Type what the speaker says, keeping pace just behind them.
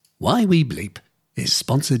Why We Bleep is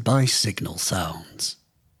sponsored by Signal Sounds.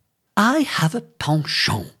 I have a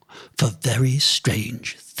penchant for very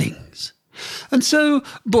strange things. And so,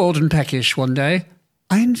 bored and peckish one day,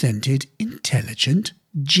 I invented intelligent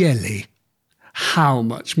jelly. How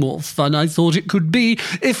much more fun I thought it could be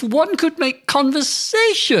if one could make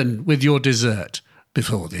conversation with your dessert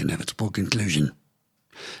before the inevitable conclusion.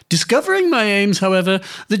 Discovering my aims, however,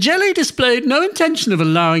 the jelly displayed no intention of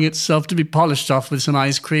allowing itself to be polished off with some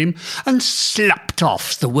ice cream and slapped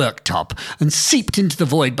off the worktop and seeped into the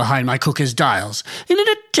void behind my cooker's dials in an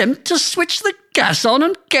attempt to switch the gas on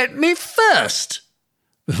and get me first.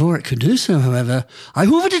 Before it could do so, however, I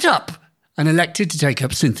hoovered it up and elected to take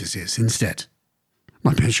up synthesis instead.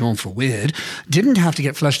 My penchant for weird didn't have to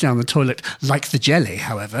get flushed down the toilet like the jelly,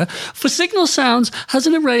 however, for Signal Sounds has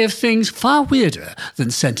an array of things far weirder than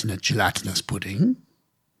sentient gelatinous pudding.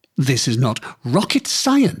 This Is Not Rocket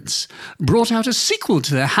Science brought out a sequel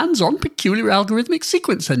to their hands-on peculiar algorithmic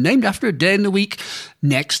sequencer named after a day in the week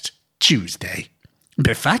next Tuesday.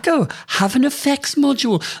 Biffaco have an effects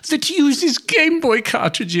module that uses Game Boy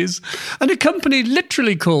cartridges, and a company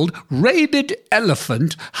literally called Rabid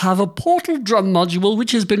Elephant have a Portal drum module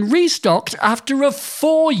which has been restocked after a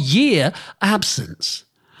 4-year absence.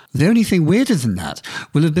 The only thing weirder than that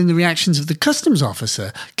will have been the reactions of the customs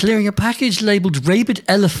officer clearing a package labelled Rabid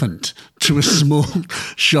Elephant to a small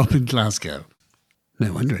shop in Glasgow.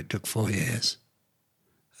 No wonder it took 4 years.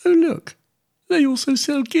 Oh, look. They also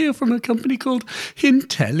sell gear from a company called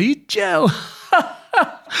Intellijel.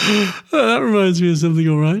 That reminds me of something,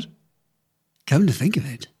 all right. Come to think of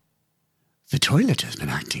it, the toilet has been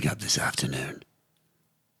acting up this afternoon.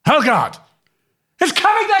 Oh, God! It's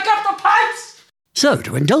coming back up the pipes! So,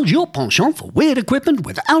 to indulge your penchant for weird equipment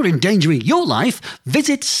without endangering your life,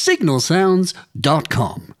 visit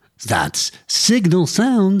signalsounds.com. That's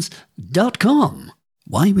signalsounds.com.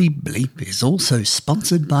 Why We Bleep is also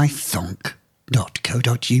sponsored by Thonk.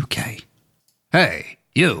 .co.uk. Hey,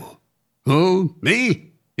 you. Who?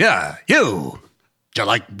 Me? Yeah, you. Do you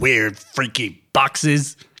like weird, freaky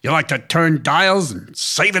boxes? You like to turn dials and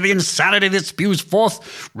savor the insanity that spews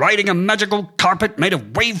forth, riding a magical carpet made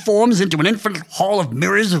of waveforms into an infinite hall of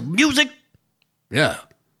mirrors of music? Yeah,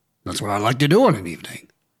 that's what I like to do on an evening.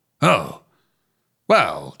 Oh.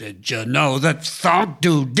 Well, did you know that Thonk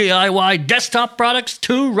do DIY desktop products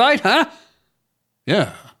too, right, huh?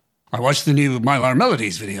 Yeah. I watched the new Mylar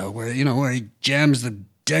Melodies video where he jams the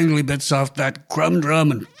dangly bits off that Crumb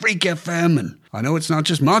Drum and Freak FM, and I know it's not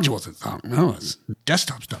just modules at Thonk. No, it's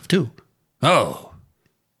desktop stuff too. Oh,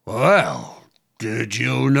 well, did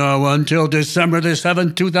you know until December the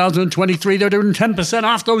 7th, 2023, they're doing 10%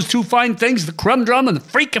 off those two fine things, the Crumb Drum and the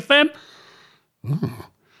Freak FM? Oh,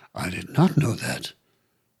 I did not know that.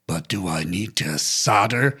 But do I need to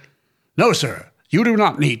solder? No, sir. You do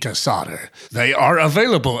not need to solder. They are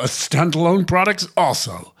available as standalone products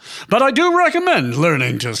also. But I do recommend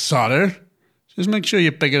learning to solder. Just make sure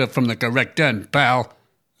you pick it up from the correct end, pal.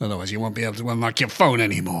 Otherwise you won't be able to unlock your phone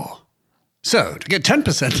anymore. So, to get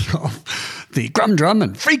 10% off the Crumb Drum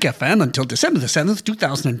and Freak FM until December the 7th,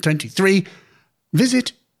 2023,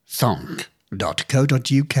 visit thonk.co.uk.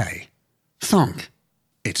 Thonk.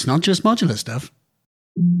 It's not just modular stuff.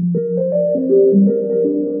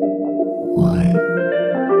 Why?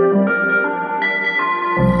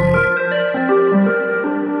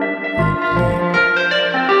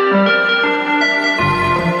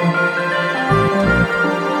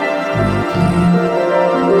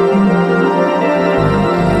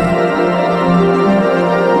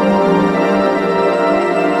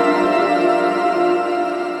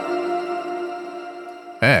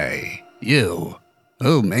 Hey, you.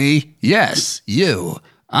 Oh, me? Yes, you.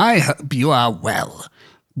 I hope you are well.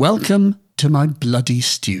 Welcome to my bloody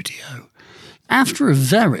studio. After a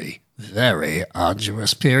very, very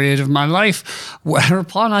arduous period of my life,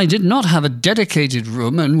 whereupon I did not have a dedicated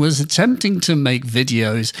room and was attempting to make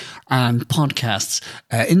videos and podcasts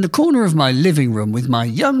in the corner of my living room with my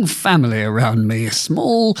young family around me, a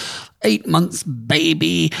small 8-month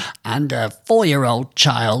baby and a 4-year-old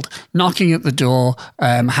child knocking at the door,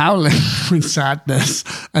 howling with sadness,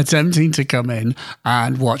 attempting to come in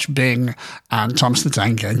and watch Bing and Thomas the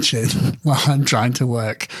Tank Engine while I'm trying to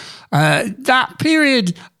work. That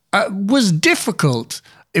period was difficult,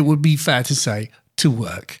 it would be fair to say, to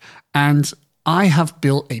work. And I have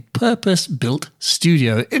built a purpose-built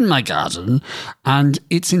studio in my garden, and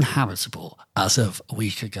it's inhabitable as of a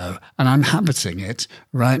week ago, and I'm habiting it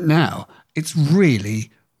right now. It's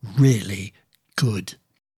really, really good.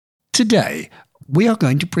 Today, we are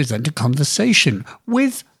going to present a conversation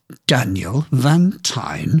with Daniel Van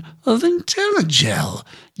Tyne of Intellijel.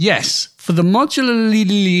 Yes, for the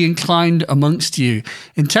modularly inclined amongst you,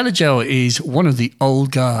 Intellijel is one of the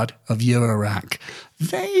old guard of Eurorack.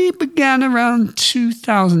 They began around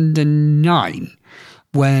 2009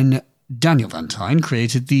 when Daniel Van Tyne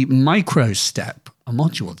created the Microstep, a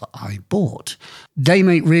module that I bought. They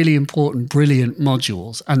make really important, brilliant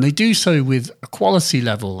modules, and they do so with a quality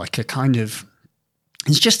level, like a kind of,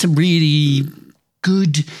 it's just a really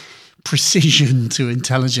good precision to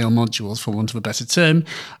Intellijel modules, for want of a better term.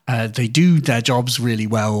 They do their jobs really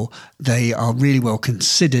well. They are really well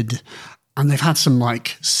considered, and they've had some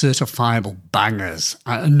like certifiable bangers,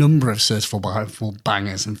 a number of certifiable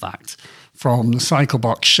bangers, in fact, from the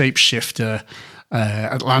Cyclebox Shapeshifter,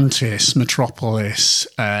 Atlantis, Metropolis,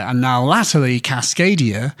 and now latterly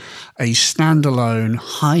Cascadia, a standalone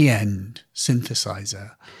high-end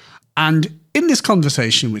synthesizer. And in this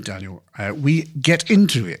conversation with Daniel, we get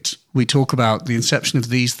into it. We talk about the inception of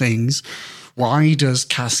these things. Why does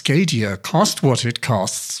Cascadia cost what it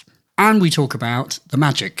costs? And we talk about the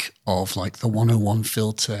magic of like the 101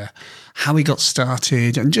 filter, how we got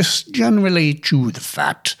started, and just generally chew the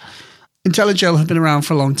fat. Intellijel have been around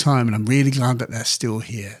for a long time, and I'm really glad that they're still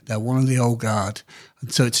here. They're one of the old guard.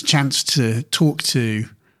 And so it's a chance to talk to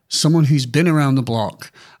someone who's been around the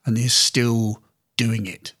block and is still doing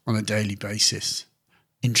it on a daily basis.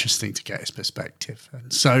 Interesting to get his perspective.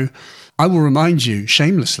 And so I will remind you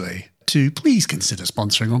shamelessly to please consider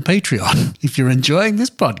sponsoring on Patreon if you're enjoying this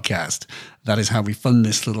podcast. That is how we fund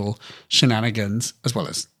this little shenanigans, as well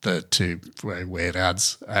as the two very weird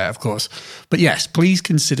ads, of course. But yes, please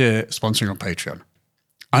consider sponsoring on Patreon.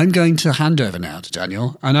 I'm going to hand over now to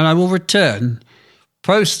Daniel, and then I will return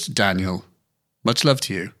post Daniel. Much love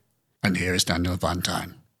to you. And here is Daniel Van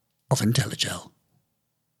Tyne of Intellijel.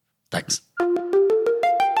 Thanks.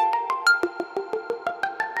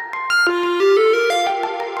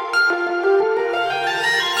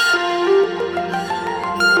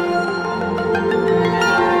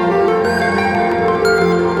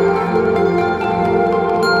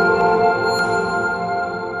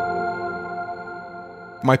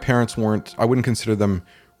 My parents weren't, I wouldn't consider them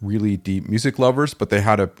really deep music lovers, but they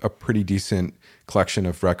had a pretty decent collection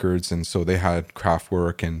of records. And so they had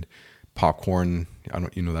Kraftwerk and Popcorn.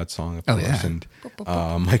 You know that song, of course. Yeah. And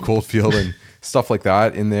Mike Oldfield and stuff like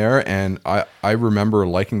that in there. And I remember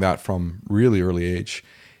liking that from really early age.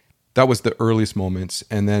 That was the earliest moments.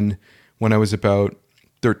 And then when I was about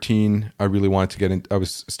 13, I really wanted to get in, I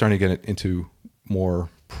was starting to get into more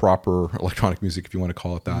proper electronic music, if you want to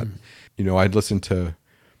call it that. You know, I'd listened to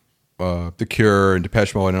The Cure and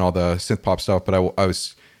Depeche Mode and all the synth pop stuff, but I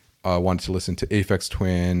was wanted to listen to Aphex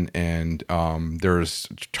Twin, and there was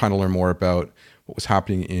trying to learn more about what was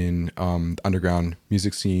happening in the underground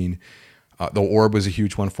music scene. The Orb was a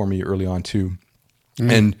huge one for me early on too.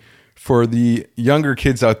 And for the younger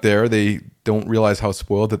kids out there, they don't realize how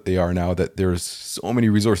spoiled that they are now, that there's so many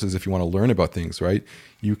resources if you want to learn about things, right?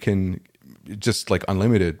 You can just like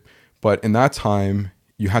unlimited. But in that time,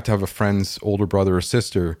 you had to have a friend's older brother or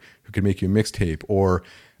sister who could make you a mixtape, or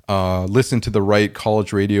listen to the right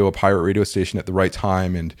college radio, a pirate radio station at the right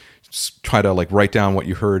time, and try to like write down what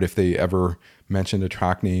you heard if they ever mentioned a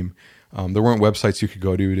track name. There weren't websites you could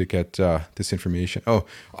go to get this information.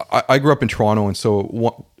 I grew up in Toronto, and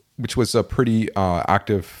so which was a pretty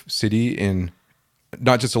active city in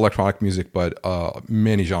not just electronic music, but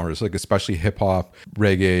many genres, like especially hip hop,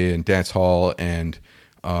 reggae, and dancehall, and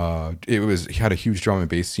he had a huge drum and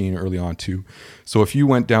bass scene early on too. So if you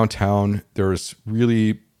went downtown, there was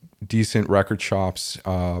really decent record shops,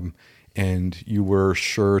 and you were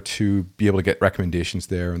sure to be able to get recommendations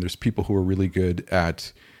there. And there's people who were really good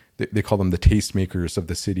at, they call them the tastemakers of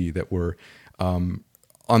the city, that were on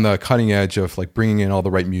the cutting edge of like bringing in all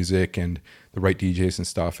the right music and the right DJs and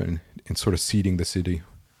stuff, and sort of seeding the city,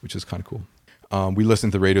 which is kind of cool. We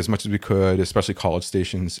listened to the radio as much as we could, especially college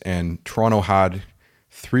stations, and Toronto had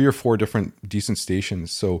 3 or 4 different decent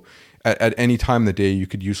stations. So at any time of the day, you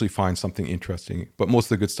could usually find something interesting, but most of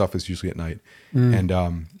the good stuff is usually at night. And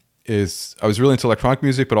I was really into electronic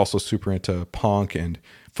music, but also super into punk. And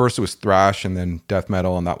first it was thrash, and then death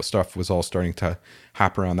metal, and that stuff was all starting to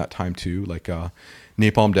happen around that time too, like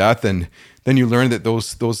Napalm Death. And then you learn that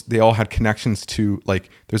those they all had connections to, like,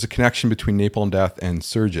 there's a connection between Napalm Death and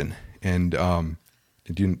Surgeon. And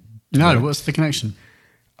what's the connection?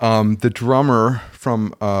 The drummer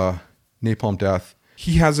from Napalm Death,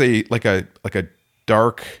 he has a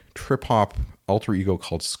dark trip hop alter ego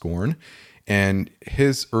called Scorn, and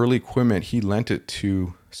his early equipment he lent it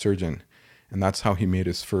to Surgeon, and that's how he made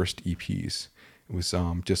his first EPs. It was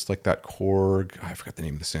just like that Korg. I forgot the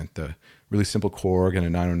name of the synth. The really simple Korg and a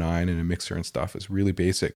 909 and a mixer and stuff. It was really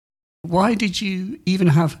basic. Why did you even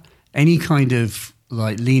have any kind of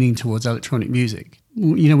like leaning towards electronic music?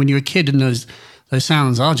 You know, when you're a kid and those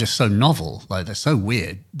sounds are just so novel, like they're so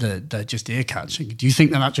weird, they're just ear-catching. Do you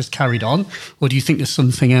think that just carried on? Or do you think there's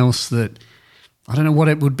something else that, I don't know what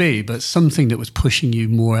it would be, but something that was pushing you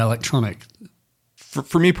more electronic?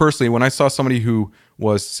 For me personally, when I saw somebody who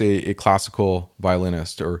was, say, a classical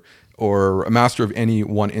violinist or a master of any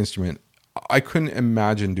one instrument, I couldn't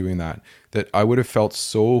imagine doing that. That I would have felt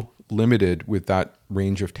so limited with that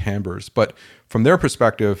range of timbres. But from their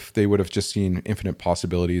perspective, they would have just seen infinite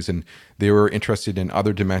possibilities, and they were interested in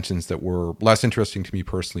other dimensions that were less interesting to me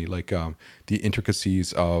personally, like the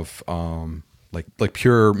intricacies of like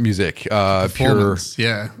pure music, pure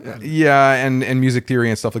and music theory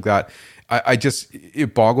and stuff like that.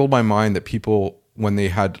 It boggled my mind that people, when they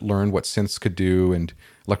had learned what synths could do and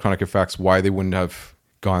electronic effects, why they wouldn't have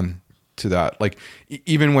gone to that. Like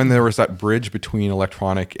even when there was that bridge between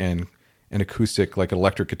electronic and acoustic, like an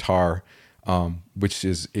electric guitar, which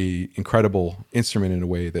is a incredible instrument in a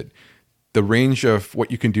way, that the range of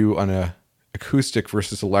what you can do on a acoustic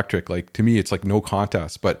versus electric, like to me, it's like no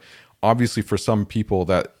contest. But obviously for some people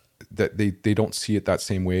that they don't see it that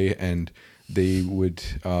same way, and they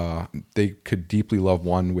could deeply love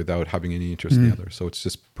one without having any interest in the other. So it's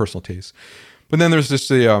just personal taste. But then there's just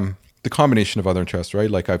the combination of other interests, right?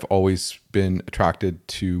 Like I've always been attracted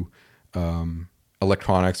to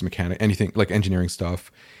electronics, mechanics, anything like engineering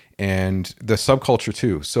stuff, and the subculture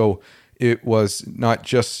too. So it was not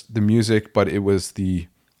just the music, but it was the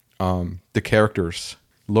characters,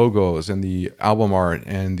 logos, and the album art,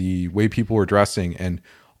 and the way people were dressing, and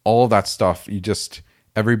all of that stuff.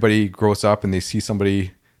 Everybody grows up and they see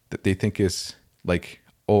somebody that they think is like,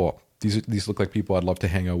 oh, these look like people I'd love to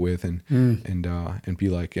hang out with and be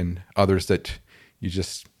like, and others that you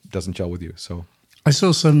just doesn't gel with you. So I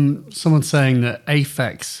saw someone saying that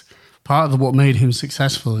Aphex, part of what made him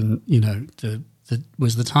successful, and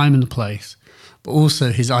was the time and the place, but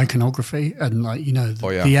also his iconography and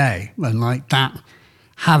the A, and like that,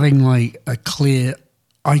 having like a clear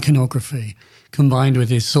iconography combined with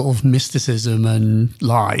his sort of mysticism and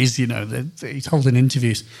lies, that he told in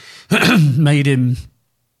interviews, made him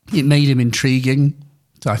intriguing.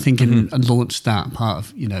 So I think and launched that part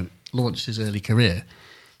of, launched his early career.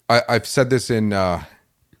 I've said this in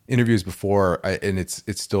interviews before, and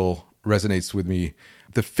it still resonates with me.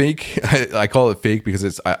 The fake, I call it fake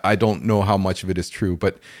because I don't know how much of it is true,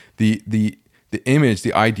 but the image,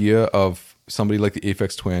 the idea of somebody like the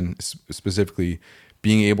Aphex Twin specifically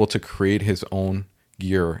being able to create his own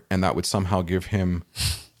gear, and that would somehow give him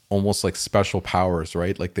almost like special powers,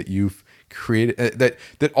 right? Like that you've created,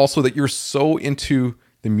 that also that you're so into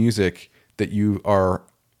the music that you are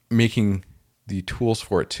making the tools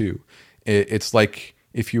for it too. It's like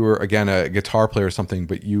if you were, again, a guitar player or something,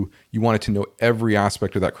 but you wanted to know every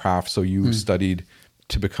aspect of that craft, so you studied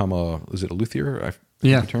to become was it a luthier?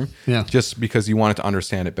 The term? Yeah. Just because you wanted to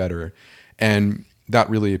understand it better. And that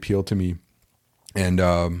really appealed to me.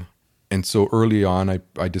 And so early on,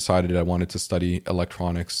 I decided I wanted to study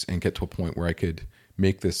electronics and get to a point where I could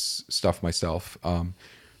make this stuff myself.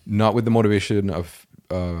 Not with the motivation of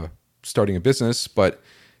starting a business, but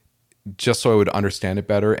just so I would understand it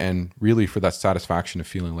better, and really for that satisfaction of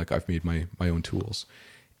feeling like I've made my own tools.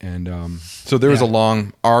 And so there was a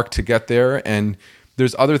long arc to get there, and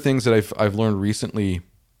there's other things that I've learned recently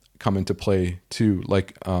come into play too.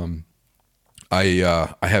 Like I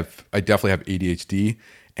definitely have ADHD,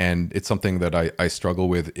 and it's something that I struggle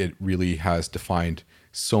with. It really has defined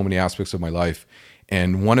so many aspects of my life.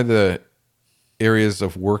 And one of the areas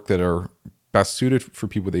of work that are best suited for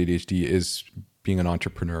people with ADHD is being an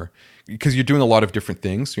entrepreneur, because you're doing a lot of different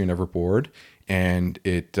things, so you're never bored, and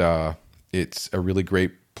it's a really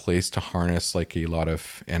great place to harness like a lot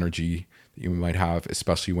of energy that you might have,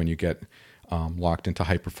 especially when you get locked into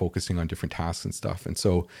hyper focusing on different tasks and stuff. And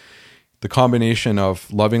so the combination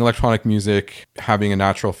of loving electronic music, having a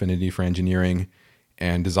natural affinity for engineering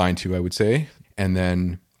and design too, I would say, and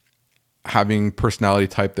then having personality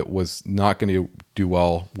type that was not going to do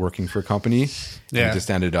well working for a company, it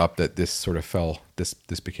just ended up that this sort of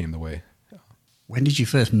this became the way. When did you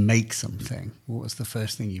first make something? What was the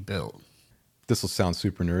first thing you built? This will sound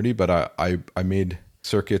super nerdy, but I made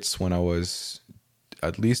circuits when I was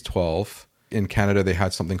at least 12. In Canada, they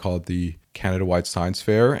had something called the Canada-wide Science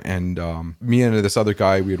Fair, and me and this other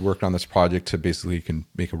guy, we had worked on this project to basically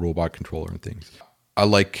make a robot controller and things. I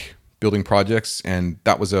like building projects, and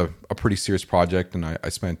that was a pretty serious project, and I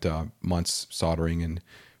spent months soldering and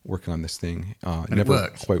working on this thing. It it never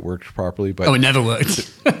worked? quite worked properly, but Oh, it never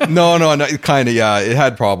worked. no, kind of, yeah. It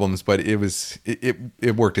had problems, but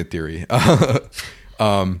it worked in theory.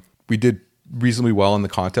 We did reasonably well in the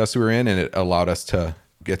contest we were in, and it allowed us to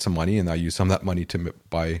get some money, and I used some of that money to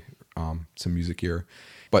buy some music gear.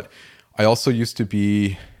 But I also used to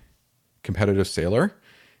be competitive sailor,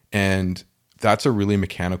 and that's a really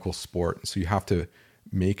mechanical sport. So you have to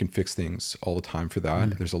make and fix things all the time for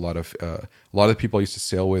that. There's a lot of the people I used to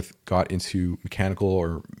sail with got into mechanical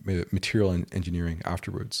or material engineering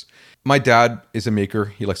afterwards. My dad is a maker.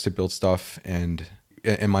 He likes to build stuff, and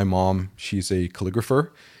my mom, she's a calligrapher.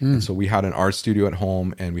 And so we had an art studio at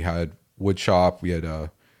home, and we had wood shop. We had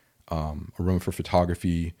a room for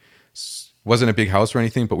photography. Wasn't a big house or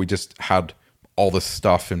anything, but we just had all the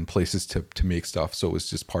stuff and places to make stuff. So it was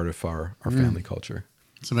just part of our family culture.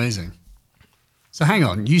 It's amazing. So hang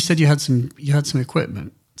on, you said you had some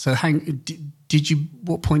equipment. So did you?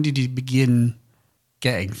 What point did you begin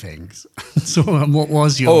getting things? So what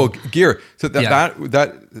was your gear? So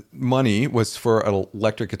that money was for an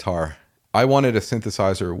electric guitar. I wanted a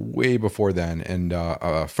synthesizer way before then, and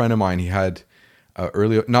a friend of mine, he had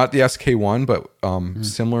early, not the SK1, but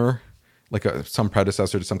similar, like some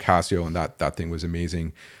predecessor to some Casio, and that thing was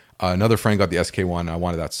amazing. Another friend got the SK1. I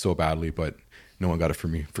wanted that so badly, but no one got it for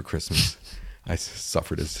me for Christmas. I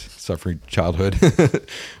suffered his suffering childhood.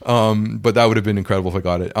 But that would have been incredible if I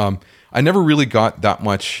got it. I never really got that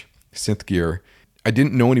much synth gear. I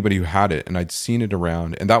didn't know anybody who had it, and I'd seen it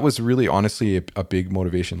around. And that was really, honestly, a big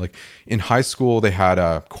motivation. Like in high school, they had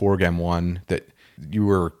a Korg M1 that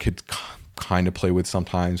could kind of play with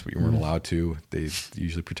sometimes, but you weren't allowed to. They're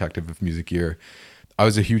usually protective of music gear. I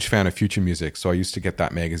was a huge fan of future music, so I used to get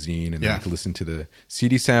that magazine and then I could listen to the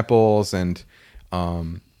CD samples. And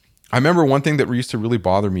I remember one thing that used to really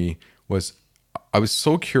bother me was I was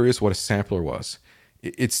so curious what a sampler was.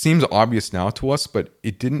 It seems obvious now to us, but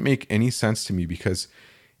it didn't make any sense to me because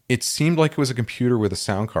it seemed like it was a computer with a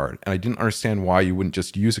sound card, and I didn't understand why you wouldn't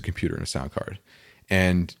just use a computer and a sound card.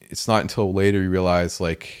 And it's not until later you realize,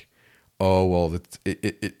 like, oh, well,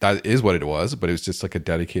 that is what it was, but it was just like a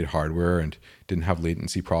dedicated hardware and didn't have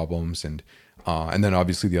latency problems. And then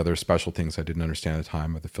obviously the other special things I didn't understand at the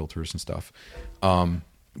time, with the filters and stuff.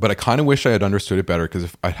 But I kind of wish I had understood it better, because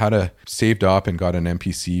if I had saved up and got an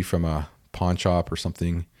MPC from a pawn shop or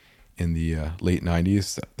something in the late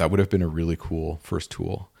 90s, that would have been a really cool first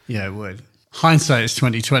tool. Yeah, it would. Hindsight is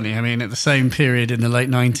 2020. I mean, at the same period in the late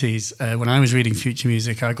 90s, when I was reading future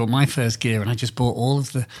music, I got my first gear and I just bought all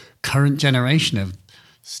of the current generation of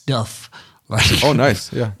stuff. Like, oh,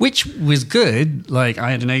 nice. Yeah. Which was good. Like,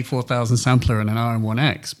 I had an A4000 sampler and an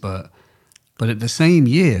RM1X, but at the same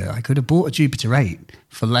year, I could have bought a Jupiter 8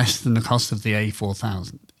 for less than the cost of the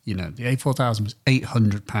A4000. You know, the A4000 was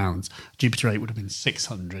 £800. Jupiter 8 would have been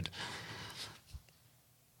 600.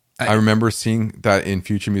 I remember seeing that in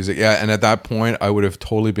future music. Yeah. And at that point, I would have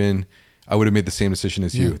made the same decision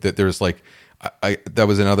as you, that there's like, that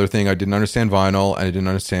was another thing. I didn't understand vinyl, and I didn't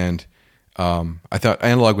understand, I thought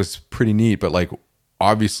analog was pretty neat, but like,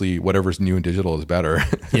 obviously whatever's new and digital is better.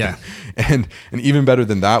 Yeah. and even better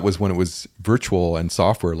than that was when it was virtual and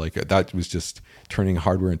software. Like, that was just turning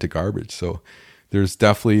hardware into garbage. So there's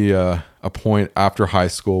definitely a point after high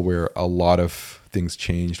school where a lot of things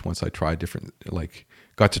changed once I tried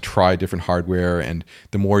got to try different hardware. And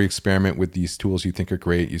the more you experiment with these tools you think are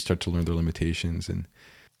great, you start to learn their limitations. And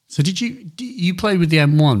so you played with the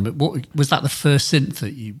M1, but what was that the first synth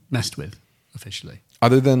that you messed with officially?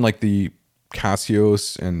 Other than like the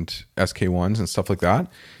Casios and SK1s and stuff like that.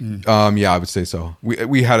 Yeah, I would say so.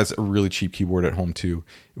 We had a really cheap keyboard at home too.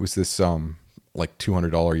 It was this like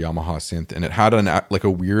 $200 Yamaha synth, and it had a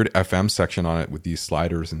weird FM section on it with these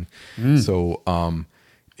sliders. And so I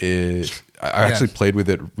actually played with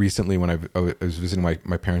it recently when I was visiting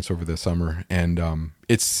my parents over the summer, and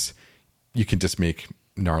you can just make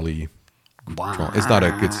gnarly. Wow. It's not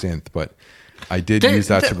a good synth, but I did use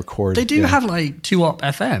that to record. They do have like 2-op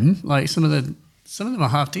FM. Like some of them are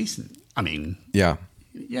half decent. I mean, yeah.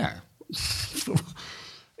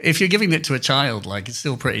 If you're giving it to a child, like, it's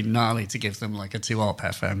still pretty gnarly to give them like a 2-op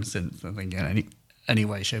FM synth, I think, in any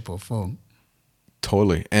way, shape, or form.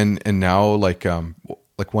 Totally. And now like I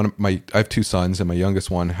have 2 sons, and my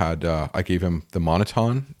youngest one had I gave him the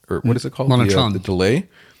monotone, or what is it called? Monotone. The delay.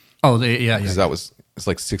 Oh, yeah. Because it's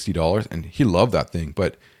like $60, and he loved that thing,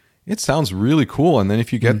 but it sounds really cool. And then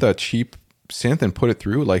if you get that cheap synth and put it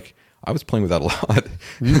through, like, I was playing with that a lot.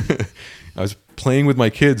 I was playing with my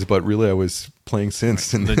kids, but really I was playing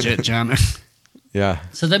synths. And legit jammer. Yeah.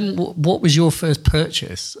 So then what was your first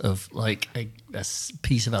purchase of like a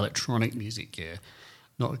piece of electronic music gear,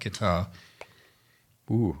 not a guitar?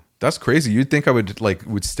 Ooh, that's crazy. You'd think I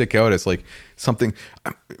would stick out as like something.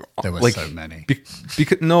 There were like, so many.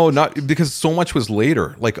 Because not because so much was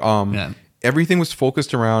later. Like everything was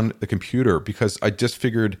focused around the computer because I just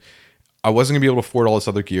figured I wasn't gonna be able to afford all this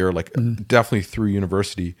other gear. Like definitely through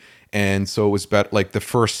university, and so it was like the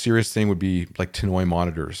first serious thing would be like Tannoy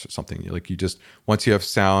monitors or something. Like you just once you have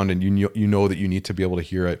sound and you know that you need to be able to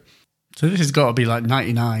hear it. So this has got to be like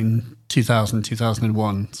 99, 2000,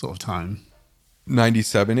 2001 sort of time.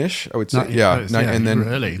 97-ish, I would say. And then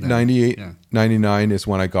early, 98, 99 is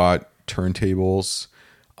when I got turntables.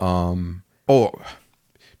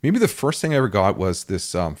 Maybe the first thing I ever got was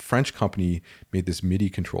this French company made this MIDI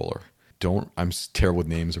controller. I'm terrible with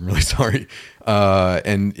names. I'm really sorry.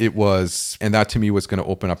 And that to me was going to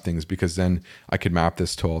open up things because then I could map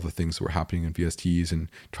this to all the things that were happening in VSTs and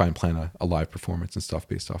try and plan a live performance and stuff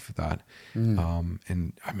based off of that.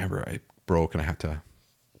 And I remember I broke and I had to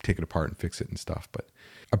take it apart and fix it and stuff. But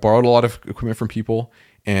I borrowed a lot of equipment from people.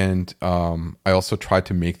 And I also tried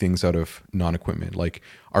to make things out of non-equipment. Like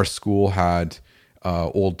our school had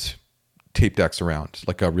old tape decks around,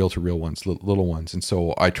 like reel-to-reel ones, little ones. And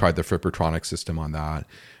so I tried the Frippertronic system on that.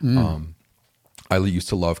 I used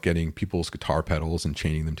to love getting people's guitar pedals and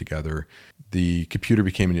chaining them together. The computer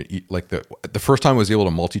became the first time I was able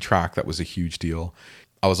to multi-track, that was a huge deal.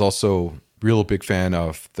 I was also real big fan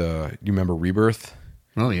of you remember Rebirth?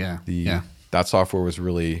 Oh yeah. That software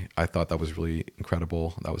I thought that was really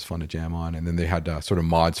incredible. That was fun to jam on. And then they had sort of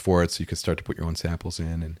mods for it so you could start to put your own samples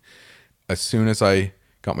in. And as soon as I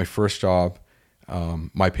got my first job,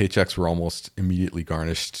 my paychecks were almost immediately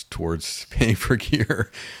garnished towards paying for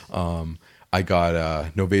gear. I got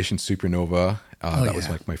a Novation Supernova. That was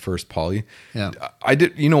like my first poly. Yeah.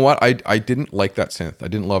 You know what? I didn't like that synth. I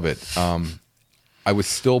didn't love it. I was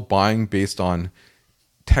still buying based on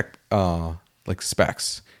tech, like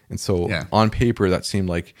specs. And so on paper, that seemed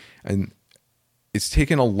like, and it's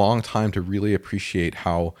taken a long time to really appreciate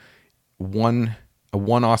how a one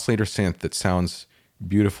oscillator synth that sounds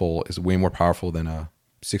beautiful is way more powerful than a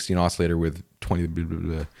 16 oscillator with 20, blah, blah,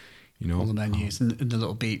 blah, all the menus and the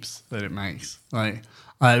little beeps that it makes. Like,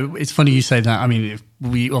 it's funny you say that. I mean,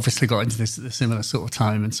 we obviously got into this at a similar sort of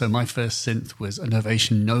time. And so my first synth was a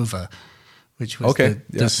Novation Nova, which was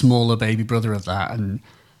the smaller baby brother of that. And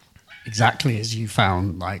exactly as you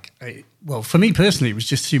found, like, well, for me personally, it was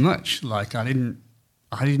just too much. Like, I didn't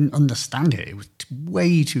understand it. It was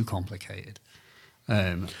way too complicated.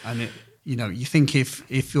 And it, you think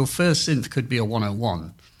if your first synth could be a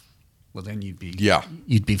 101, well, then you'd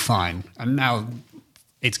be fine. And now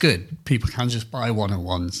it's good. People can just buy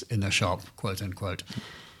 101s in their shop, quote unquote.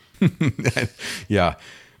 Yeah.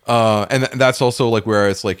 And that's also like where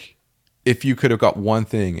it's like, if you could have got one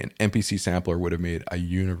thing, an MPC sampler would have made a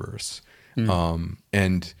universe.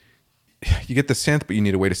 And you get the synth, but you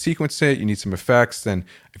need a way to sequence it. You need some effects. Then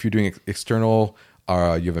if you're doing external, you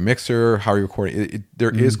have a mixer, how are you recording?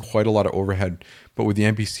 There is quite a lot of overhead, but with the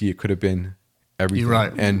MPC, it could have been everything. You're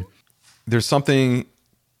right. And there's something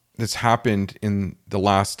that's happened in the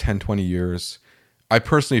last 10, 20 years. I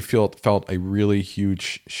personally felt a really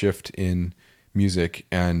huge shift in music.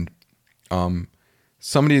 And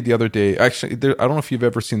somebody the other day, actually, I don't know if you've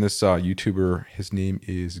ever seen this YouTuber. His name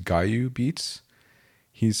is Gayu Beats.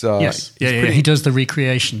 He's he does the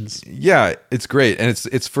recreations. Yeah, it's great, and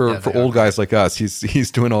it's for old guys like us.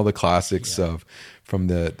 He's doing all the classics from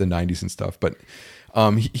the 90s and stuff. But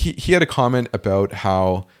he had a comment about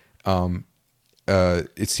how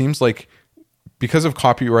it seems like because of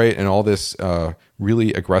copyright and all this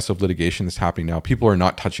really aggressive litigation that's happening now, people are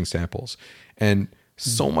not touching samples, and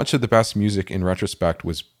so much of the best music in retrospect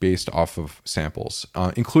was based off of samples,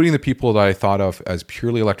 including the people that I thought of as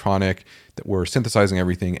purely electronic that were synthesizing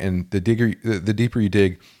everything. And the deeper you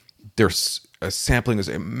dig, there's sampling is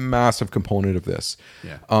a massive component of this.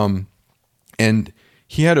 Yeah. And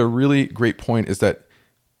he had a really great point is that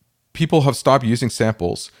people have stopped using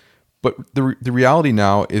samples, but the reality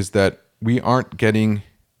now is that we aren't getting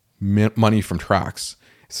money from tracks.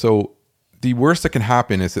 So the worst that can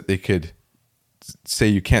happen is that they could say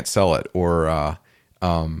you can't sell it, or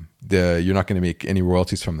you're not going to make any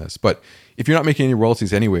royalties from this. But if you're not making any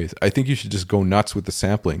royalties anyways, I think you should just go nuts with the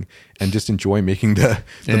sampling and just enjoy making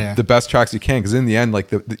the best tracks you can. Because in the end,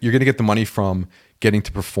 like you're going to get the money from getting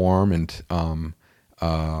to perform, and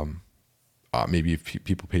maybe if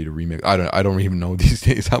people pay to remix. I don't even know these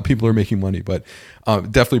days how people are making money, but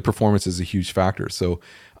definitely performance is a huge factor. So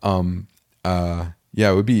it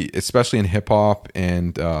would be, especially in hip hop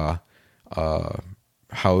and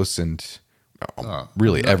house and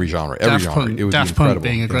really every genre. It would be incredible. Daft Punk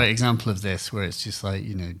being a great example of this, where it's just like,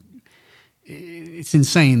 it's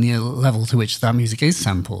insane the level to which that music is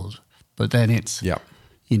sampled. But then it's,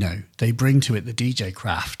 you know, they bring to it the DJ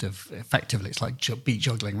craft of effectively it's like beat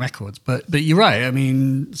juggling records. But you're right. I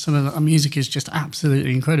mean, some of the music is just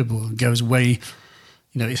absolutely incredible. It goes way,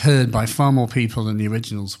 you know, it's heard by far more people than the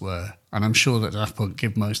originals were. And I'm sure that Daft Punk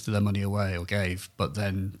give most of their money away or gave. But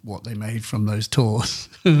then what they made from those tours,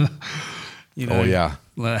 you know,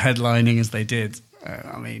 headlining as they did.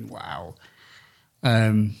 I mean, wow.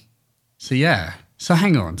 So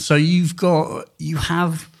hang on. So you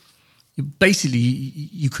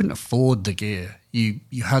couldn't afford the gear.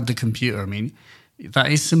 You had the computer. I mean,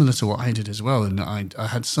 that is similar to what I did as well. And I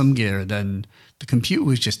had some gear, and then the computer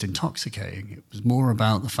was just intoxicating. It was more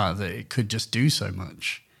about the fact that it could just do so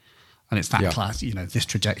much. And it's that class, you know, this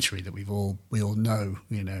trajectory that we all know,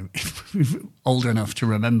 you know, if we're older enough to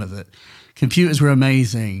remember that computers were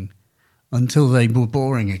amazing until they were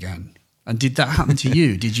boring again. And did that happen to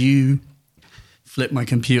you? Did you flip my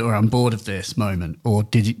computer, I'm bored of this moment? Or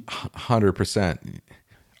did you? 100%.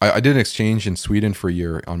 I did an exchange in Sweden for a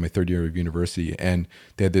year on my third year of university, and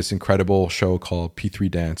they had this incredible show called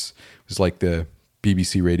P3 Dance. It was like the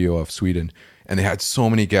BBC radio of Sweden. And they had so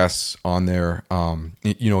many guests on there,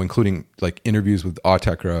 you know, including like interviews with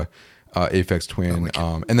Autekra, Aphex Twin,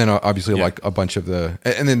 and then obviously like a bunch of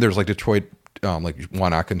and then there's like Detroit, like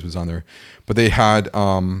Juan Atkins was on there, but they had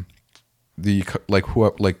the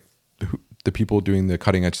people doing the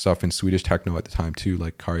cutting edge stuff in Swedish techno at the time too,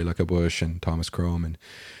 like Kari Lekabush and Thomas Krome. And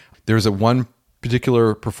there was one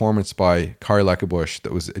particular performance by Kari Lekabush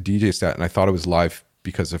that was a DJ set, and I thought it was live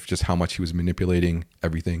because of just how much he was manipulating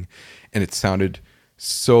everything. And it sounded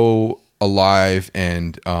so alive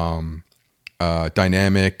and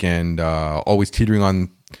dynamic and always teetering on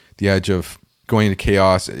the edge of going into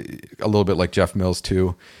chaos, a little bit like Jeff Mills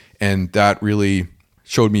too. And that really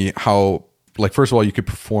showed me how, like, first of all, you could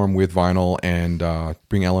perform with vinyl and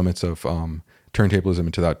bring elements of turntablism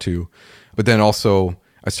into that too. But then also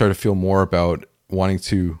I started to feel more about wanting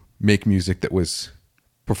to make music that was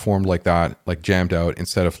performed like that, like jammed out,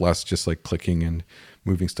 instead of less just like clicking and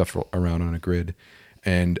moving stuff around on a grid,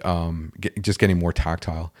 and just getting more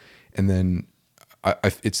tactile. And then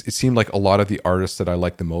it seemed like a lot of the artists that I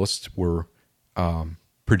liked the most were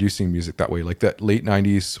producing music that way, like that late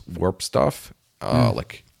 90s warp stuff,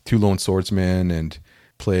 like Two Lone Swordsmen and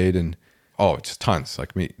Played, and just tons.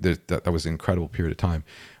 Like that was an incredible period of time.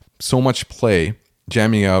 So much play,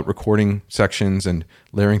 jamming out, recording sections and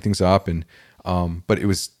layering things up. And but it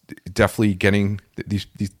was definitely getting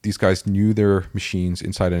these guys knew their machines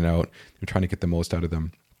inside and out. They're trying to get the most out of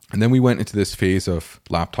them. And then we went into this phase of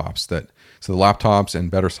laptops. So the laptops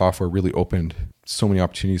and better software really opened so many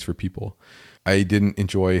opportunities for people. I didn't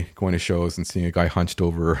enjoy going to shows and seeing a guy hunched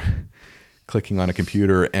over clicking on a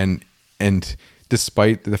computer. And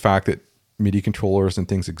despite the fact that MIDI controllers and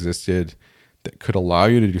things existed that could allow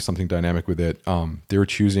you to do something dynamic with it, they were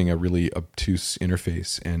choosing a really obtuse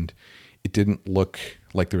interface, and it didn't look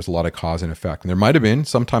like there was a lot of cause and effect. And there might have been.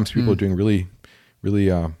 Sometimes people are doing really,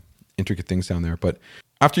 really intricate things down there. But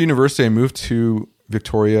after university, I moved to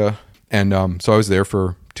Victoria, and so I was there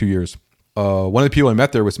for 2 years. One of the people I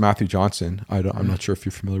met there was Matthew Johnson. I'm not sure if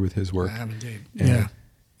you're familiar with his work. I am indeed. And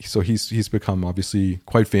so he's become obviously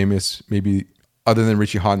quite famous, maybe other than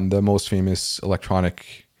Richie Houghton, the most famous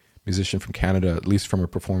electronic musician from Canada, at least from a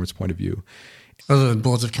performance point of view. Other than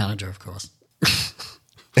Boards of Canada, of course.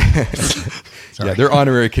 Yeah, they're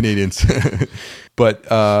honorary Canadians. But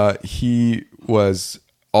he was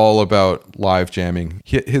all about live jamming.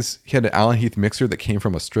 He had an Alan Heath mixer that came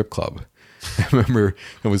from a strip club. I remember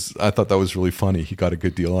I thought that was really funny. He got a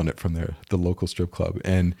good deal on it from the local strip club,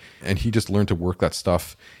 and he just learned to work that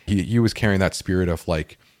stuff. He was carrying that spirit of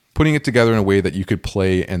like putting it together in a way that you could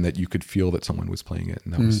play and that you could feel that someone was playing it,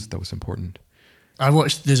 and that was important. I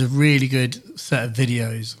watched. There's a really good set of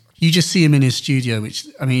videos. You just see him in his studio, which,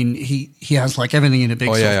 I mean, he has like everything in a big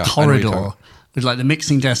corridor with like the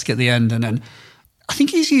mixing desk at the end, and then I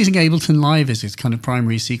think he's using Ableton Live as his kind of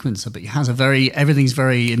primary sequencer, but he has everything's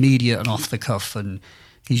very immediate and off the cuff, and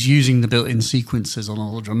he's using the built-in sequencers on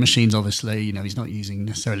all the drum machines, obviously. You know, he's not using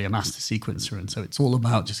necessarily a master sequencer, and so it's all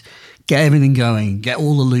about just get everything going, get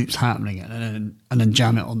all the loops happening, and then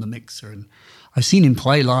jam it on the mixer. And I've seen him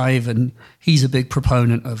play live, and he's a big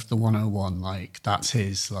proponent of the 101. Like, that's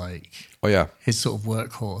his, his sort of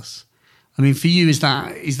workhorse. I mean, for you, is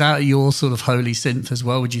that your sort of holy synth as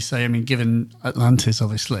well, would you say? I mean, given Atlantis,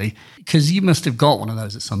 obviously, because you must have got one of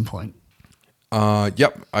those at some point.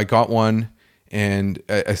 Yep, I got one. And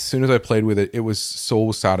as soon as I played with it, it was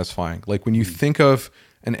so satisfying. Like when you think of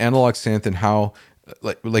an analog synth and how,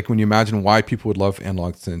 like when you imagine why people would love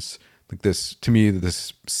analog synths, like this, to me,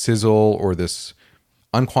 this sizzle or this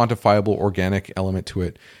unquantifiable organic element to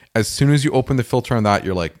it. As soon as you open the filter on that,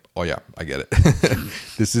 you're like, oh yeah, I get it.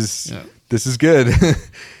 This is good.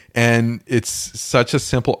 And it's such a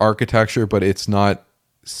simple architecture, but it's not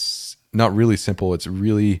really simple. It's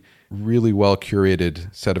really, really well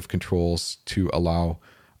curated set of controls to allow,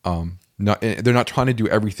 they're not trying to do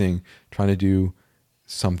everything, trying to do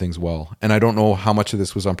some things well. And I don't know how much of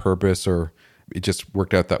this was on purpose or it just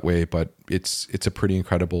worked out that way, but it's a pretty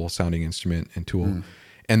incredible sounding instrument and tool.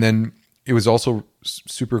 And then it was also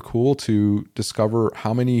super cool to discover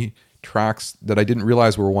how many tracks that I didn't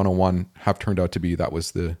realize were 101 have turned out to be.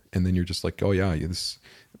 And then you're just like, oh yeah, this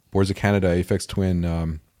Boards of Canada, Aphex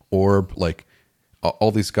Twin, Orb, like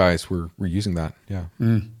all these guys were using that. Yeah.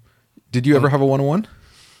 Did you ever have a 101?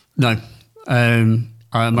 No.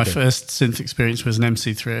 My first synth experience was an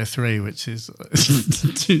MC303, which is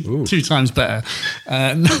two times better.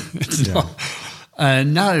 No, it's not.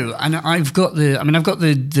 No, and I've got the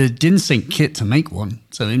DynSync kit to make one.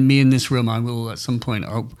 So in this room, I will at some point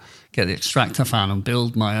I'll get the extractor fan and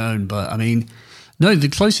build my own. But I mean, no, the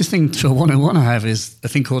closest thing to a 101 I have is a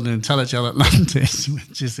thing called an Intellijel Atlantis,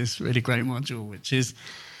 which is this really great module. Which is,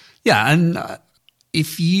 and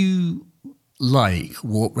if you like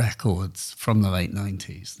Warp Records from the late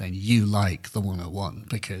 90s, then you like the 101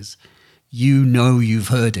 because you've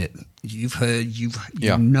heard it.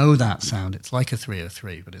 You know that sound. It's like a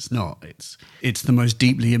 303, but it's not. It's the most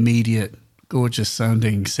deeply immediate, gorgeous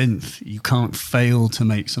sounding synth. You can't fail to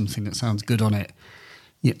make something that sounds good on it.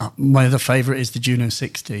 My other favorite is the Juno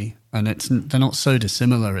 60, and they're not so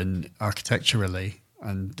dissimilar in architecturally.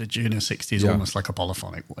 And the Juno 60 is almost like a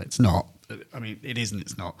polyphonic. It's not. I mean, it isn't.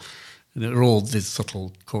 It's not. They're all these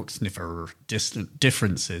subtle cork sniffer distant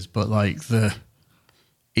differences, but like there's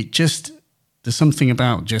something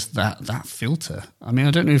about just that filter. I mean,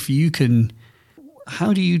 I don't know if you can.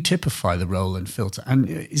 How do you typify the Roland filter?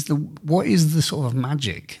 And what is the sort of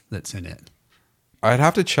magic that's in it? I'd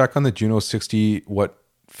have to check on the Juno 60 what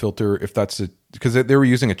filter, if that's because they were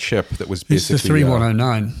using a chip that was basically it's the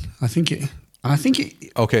 3109. I think it.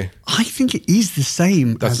 Okay. I think it is the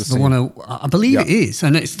same as the one. I believe it is,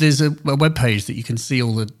 and there's a web page that you can see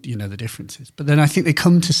all the the differences. But then I think they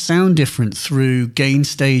come to sound different through gain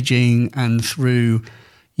staging and through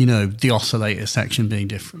the oscillator section being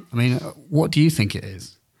different. I mean, what do you think it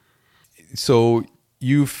is? So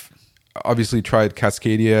you've obviously tried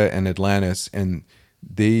Cascadia and Atlantis, and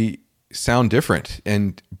they sound different.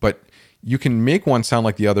 But you can make one sound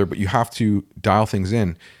like the other, but you have to dial things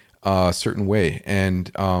in a certain way,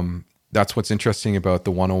 and that's what's interesting about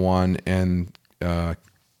the 101 and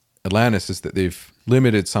Atlantis is that they've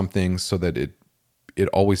limited some things so that it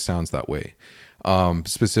always sounds that way.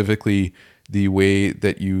 Specifically, the way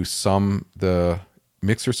that you sum the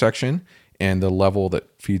mixer section and the level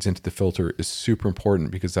that feeds into the filter is super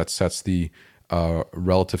important because that sets the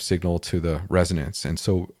relative signal to the resonance. And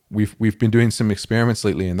so we've been doing some experiments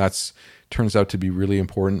lately, and that's turns out to be really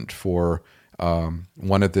important for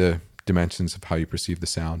one of the dimensions of how you perceive the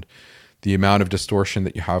sound. The amount of distortion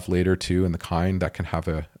that you have later too, and the kind that can have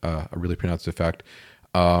a really pronounced effect.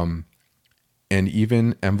 And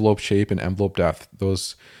even envelope shape and envelope depth.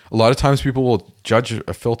 Those, a lot of times people will judge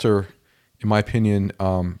a filter, in my opinion,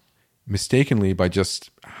 mistakenly by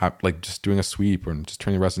just doing a sweep or just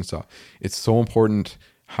turning the resonance off. It's so important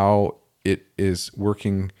how it is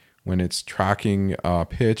working when it's tracking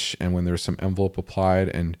pitch and when there's some envelope applied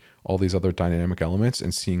and all these other dynamic elements,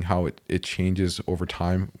 and seeing how it changes over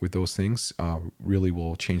time with those things really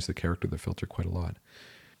will change the character of the filter quite a lot.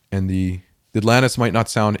 And the Atlantis might not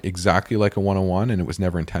sound exactly like a 101, and it was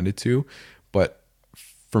never intended to, but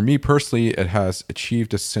for me personally, it has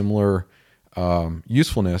achieved a similar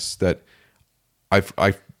usefulness that I've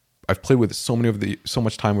played with so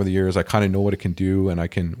much time over the years. I kind of know what it can do, and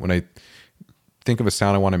when I think of a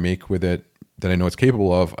sound I want to make with it that I know it's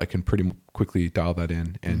capable of, I can pretty quickly dial that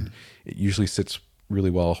in, and it usually sits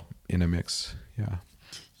really well in a mix. Yeah.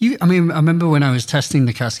 I remember when I was testing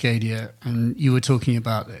the Cascadia and you were talking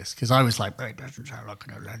about this, because I was like, it doesn't sound like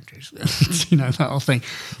an Atlantis, that whole thing.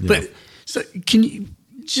 Yeah. But so can you,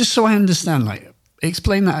 just so I understand,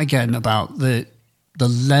 explain that again about the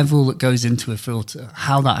level that goes into a filter,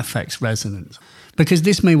 how that affects resonance? Because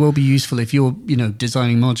this may well be useful if you're,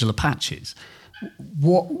 designing modular patches.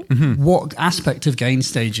 What aspect of gain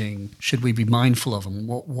staging should we be mindful of, and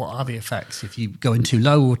what are the effects if you go in too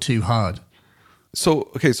low or too hard? So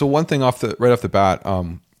one thing right off the bat,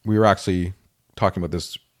 we were actually talking about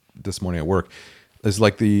this morning at work, is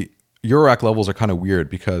like the Eurorack levels are kind of weird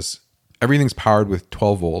because everything's powered with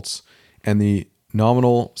 12 volts, and the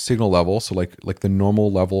nominal signal level, so like the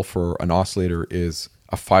normal level for an oscillator is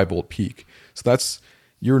a 5-volt peak. So that's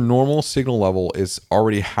your normal signal level is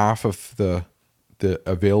already half of the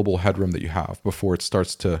available headroom that you have before it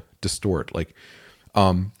starts to distort. Like,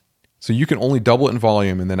 so you can only double it in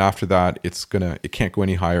volume, and then after that, it can't go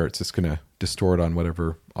any higher. It's just gonna distort on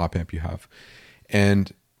whatever op amp you have.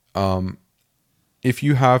 And if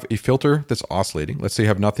you have a filter that's oscillating, let's say you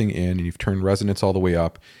have nothing in, and you've turned resonance all the way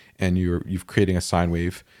up, and you've creating a sine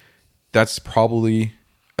wave, that's probably,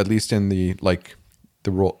 at least in the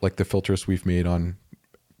filters we've made on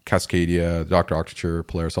Cascadia, Dr. Octature,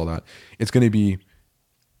 Polaris, all that, it's going to be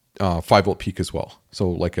 5-volt peak as well. So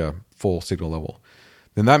like a full signal level.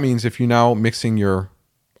 Then that means if you're now mixing your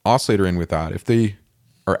oscillator in with that, if they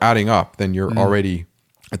are adding up, then you're already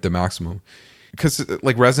at the maximum. Because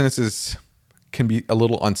like resonances can be a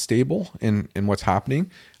little unstable in what's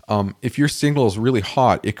happening. If your signal is really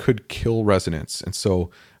hot, it could kill resonance. And so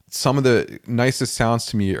some of the nicest sounds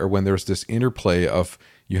to me are when there's this interplay of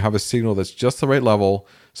you have a signal that's just the right level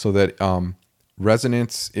so that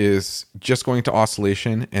resonance is just going to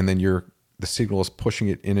oscillation, and then the signal is pushing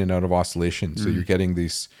it in and out of oscillation. So you're getting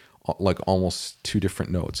these like almost two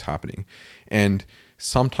different notes happening. And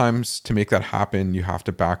sometimes to make that happen, you have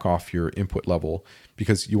to back off your input level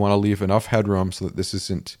because you want to leave enough headroom so that this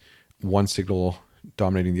isn't one signal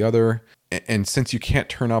dominating the other. And since you can't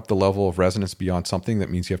turn up the level of resonance beyond something, that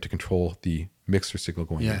means you have to control the mixer signal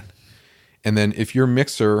going in. And then if your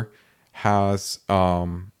mixer has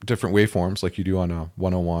different waveforms like you do on a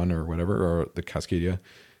 101 or whatever, or the Cascadia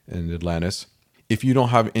and Atlantis, if you don't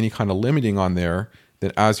have any kind of limiting on there,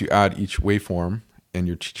 then as you add each waveform and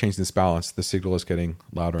you're changing this balance, the signal is getting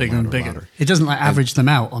louder bigger and bigger. louder. It doesn't like average them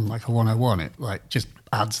out on like a 101. It like just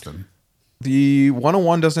adds them. The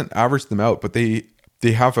 101 doesn't average them out, but they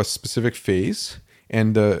have a specific phase.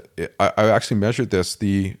 And I actually measured this.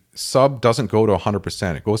 The sub doesn't go to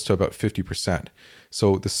 100%. It goes to about 50%.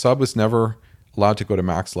 So the sub is never allowed to go to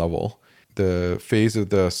max level. The phase of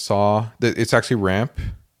the saw, it's actually ramp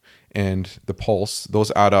and the pulse,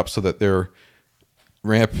 those add up so that they're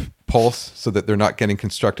ramp pulse so that they're not getting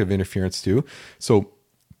constructive interference too. So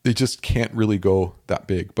they just can't really go that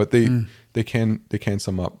big, but they can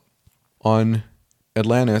sum up. On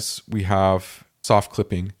Atlantis, we have soft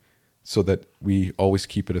clipping so that we always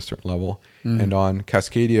keep it a certain level. And on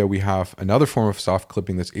Cascadia, we have another form of soft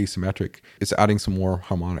clipping that's asymmetric. It's adding some more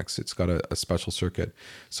harmonics. It's got a special circuit.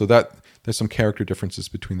 So that there's some character differences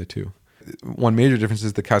between the two. One major difference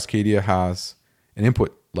is the Cascadia has an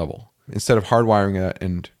input level. Instead of hardwiring it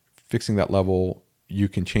and fixing that level, you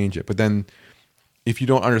can change it. But then if you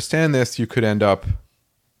don't understand this, you could end up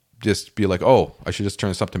just be like, oh, I should just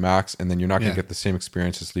turn this up to max, and then you're not going to get the same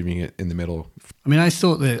experience as leaving it in the middle. I mean, I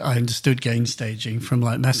thought that I understood gain staging from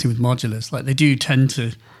like messing with modulars. Like they do tend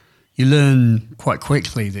to, you learn quite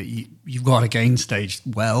quickly that you've got to gain stage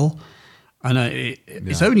well. And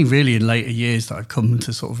it's only really in later years that I've come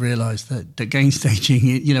to sort of realize that gain staging,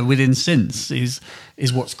 you know, within synths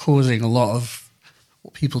is what's causing a lot of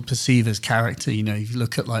what people perceive as character. You know, if you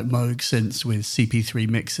look at like Moog synths with CP3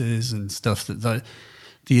 mixers and stuff, that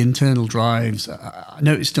the internal drives, I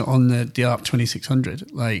noticed it on the ARP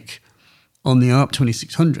 2600. Like on the ARP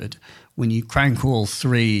 2600, when you crank all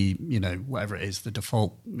three, you know, whatever it is, the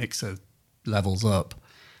default mixer levels up,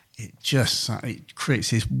 it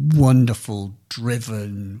creates this wonderful,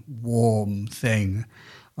 driven, warm thing.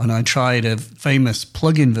 And I tried a famous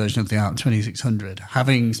plug-in version of the ARP 2600,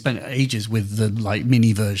 having spent ages with the like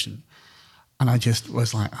mini version. And I just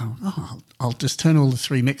was like, I'll just turn all the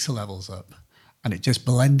three mixer levels up. And it just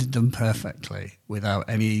blended them perfectly without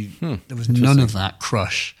any, there was none of that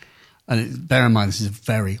crush. And bear in mind, this is a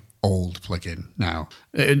very old plugin now.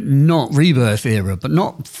 Not Rebirth era, but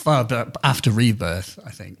not far but after Rebirth, I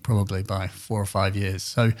think, probably by 4 or 5 years.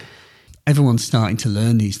 So everyone's starting to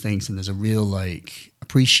learn these things, and there's a real like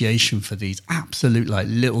appreciation for these absolute like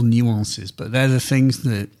little nuances. But they're the things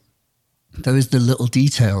that, those are the little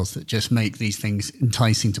details that just make these things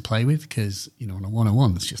enticing to play with, because, you know, on a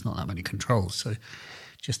 101, there's just not that many controls. So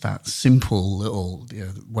just that simple little, you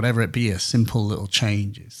know, whatever it be, a simple little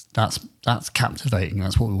change, that's captivating.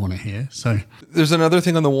 That's what we want to hear. So there's another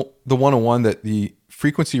thing on the 101 that the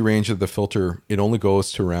frequency range of the filter, it only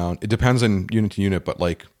goes to around, it depends on unit to unit, but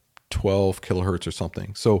like 12 kilohertz or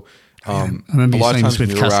something. So I remember you saying this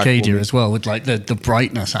with Cascadia as well, with like the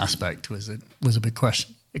brightness aspect was a big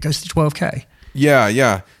question. It goes to 12K.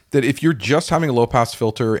 Yeah. That if you're just having a low pass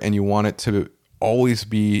filter and you want it to always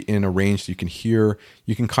be in a range that you can hear,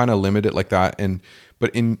 you can kind of limit it like that.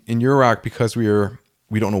 But in Eurorack, because we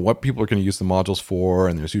don't know what people are going to use the modules for,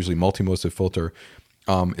 and there's usually multi-mode filter,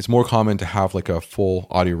 it's more common to have like a full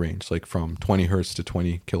audio range, like from 20 hertz to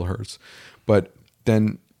 20 kilohertz. But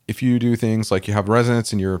then if you do things like you have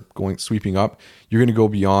resonance and you're going sweeping up, you're going to go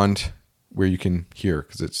beyond where you can hear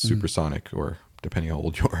because it's supersonic, or depending how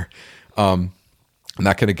old you are. And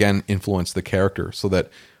that can again influence the character, so that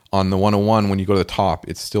on the 101, when you go to the top,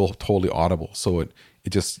 it's still totally audible. So it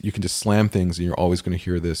just, you can just slam things and you're always going to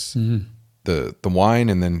hear this, the whine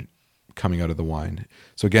and then coming out of the whine.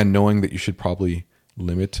 So again, knowing that you should probably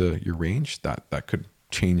limit to your range, that could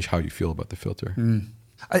change how you feel about the filter.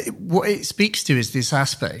 What it speaks to is this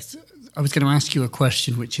aspect. I was going to ask you a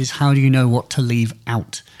question, which is, how do you know what to leave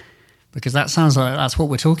out? Because that sounds like that's what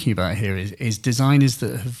we're talking about here, is designers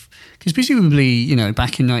that have, because presumably, you know,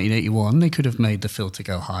 back in 1981, they could have made the filter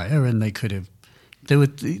go higher, and they could have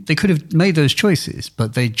made those choices,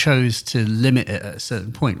 but they chose to limit it at a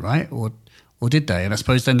certain point, right? Or did they? And I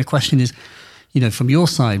suppose then the question is, you know, from your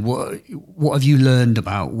side, what have you learned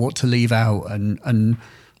about what to leave out and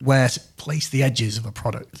where to place the edges of a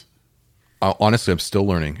product? Honestly, I'm still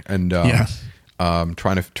learning and trying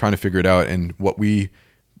to figure it out. And we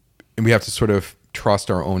have to sort of trust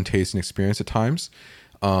our own taste and experience at times.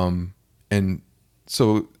 And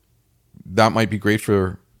so that might be great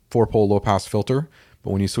for 4-pole low pass filter,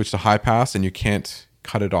 but when you switch to high pass and you can't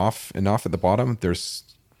cut it off enough at the bottom, there's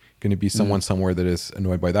going to be someone somewhere that is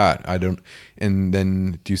annoyed by that. And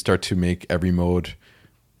then do you start to make every mode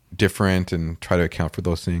different and try to account for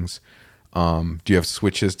those things? Do you have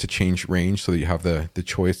switches to change range so that you have the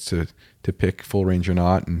choice to pick full range or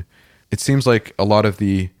not? And it seems like a lot of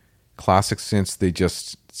the classic synths, they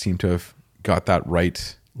just seem to have got that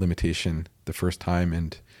right limitation the first time,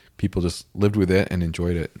 and people just lived with it and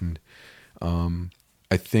enjoyed it. And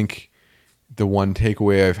I think the one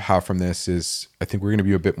takeaway I have from this is I think we're going to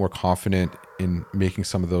be a bit more confident in making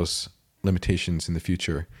some of those limitations in the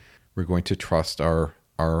future. We're going to trust our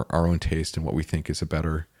own taste and what we think is a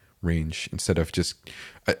better range, instead of just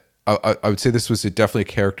I would say this was definitely a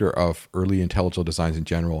character of early Intellijel designs in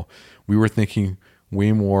general. We were thinking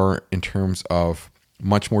way more in terms of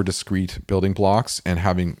much more discrete building blocks and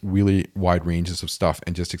having really wide ranges of stuff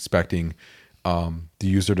and just expecting the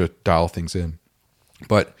user to dial things in.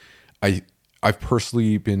 But I've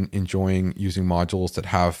personally been enjoying using modules that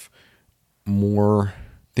have more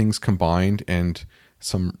things combined and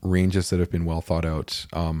some ranges that have been well thought out.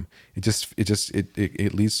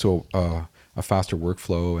 It leads to a faster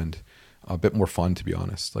workflow and a bit more fun, to be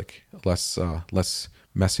honest, like less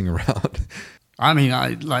messing around. I mean,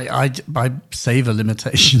 I savor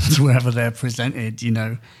limitations wherever they're presented, you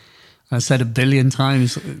know. I said a billion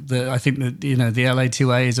times that I think that, you know, the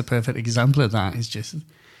LA2A is a perfect example of that. It's just,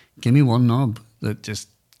 give me one knob that just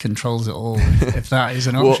controls it all, if that is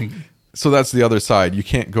an option. Well, so that's the other side. You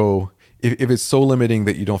can't go, if it's so limiting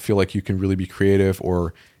that you don't feel like you can really be creative,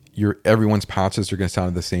 or everyone's patches are going to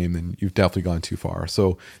sound the same, then you've definitely gone too far.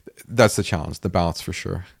 So that's the challenge, the balance for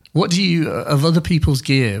sure. What do you, of other people's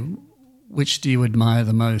gear, which do you admire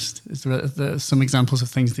the most? Is there some examples of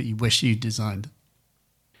things that you wish you designed?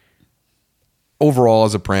 Overall,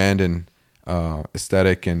 as a brand and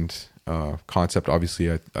aesthetic and concept,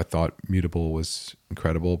 obviously, I thought Mutable was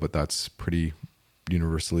incredible, but that's pretty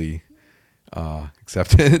universally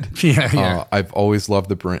accepted. Yeah. I've always loved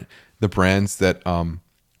the brands that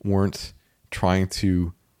weren't trying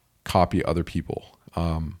to copy other people.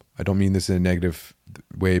 I don't mean this in a negative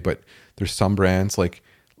way, but there's some brands like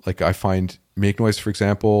I find Make Noise, for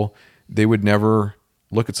example, they would never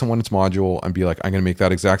look at someone's module and be like, I'm going to make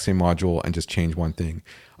that exact same module and just change one thing.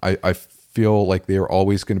 I feel like they are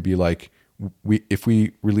always going to be like, if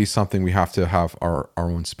we release something, we have to have our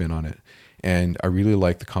own spin on it. And I really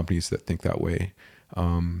like the companies that think that way.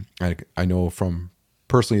 I know from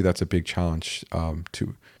personally, that's a big challenge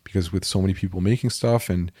too, because with so many people making stuff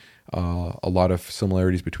and a lot of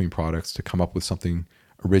similarities between products, to come up with something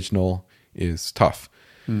original is tough.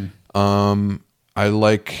 I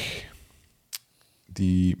like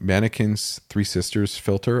the Mannequins Three Sisters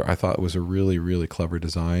filter. I thought it was a really, really clever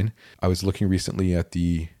design. I was looking recently at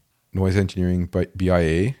the Noise Engineering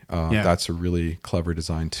BIA. That's a really clever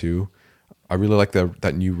design too. I really like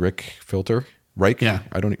that new Rick filter. Reich? Yeah.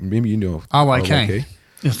 Maybe you know. RYK.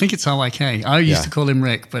 I think it's RYK. I used to call him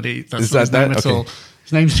Rick, but that's not his name at all.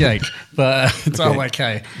 His name's Jake, but it's okay.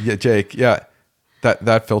 RYK. Yeah, Jake. Yeah.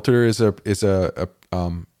 That filter is a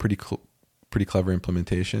pretty clever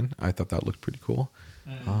implementation. I thought that looked pretty cool.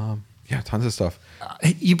 Tons of stuff.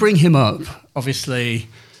 You bring him up. Obviously,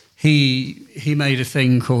 he made a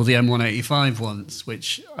thing called the M185 once,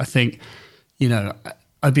 which I think, you know,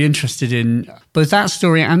 I'd be interested in both that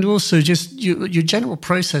story and also just your general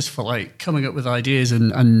process for like coming up with ideas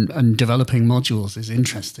and developing modules is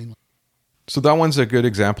interesting. So that one's a good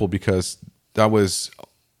example because that was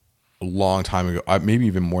a long time ago, maybe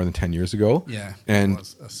even more than 10 years ago. Yeah. And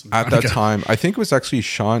at that time, I think it was actually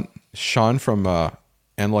Sean from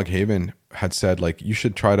Analog Haven had said, like, you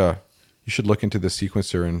should look into this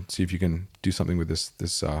sequencer and see if you can do something with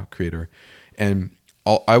this creator. And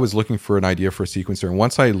I was looking for an idea for a sequencer. And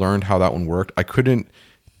once I learned how that one worked, I couldn't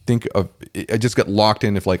think of it. I just got locked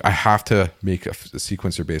in if like, I have to make a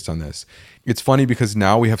sequencer based on this. It's funny because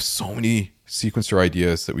now we have so many sequencer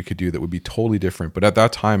ideas that we could do that would be totally different. But at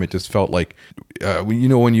that time, it just felt like,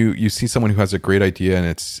 when you see someone who has a great idea and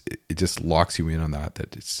it just locks you in on that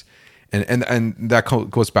it's, and that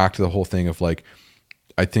goes back to the whole thing of like,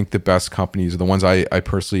 I think the best companies are the ones I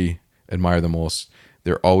personally admire the most.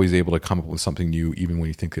 They're always able to come up with something new, even when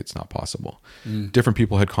you think it's not possible. Different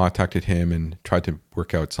people had contacted him and tried to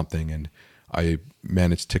work out something, and I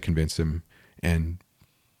managed to convince him. And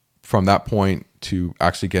from that point to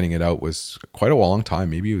actually getting it out was quite a long time.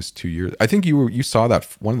 Maybe it was 2 years. I think you saw that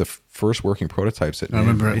one of the first working prototypes at NAMM, I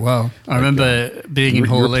remember right? it well. I remember being in you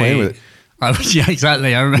were Hawley. playing with it. Yeah,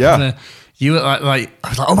 exactly. I remember you were like, I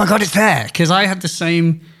was like, oh my God, it's there. Because I had the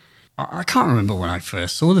same. I can't remember when I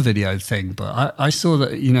first saw the video thing, but I saw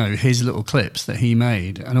that, his little clips that he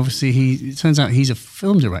made. And obviously it turns out he's a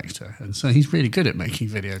film director. And so he's really good at making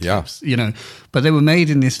video clips, but they were made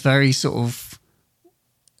in this very sort of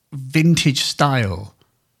vintage style,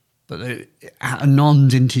 but at a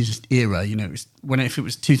non-vintage era, if it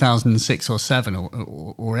was 2006 or 7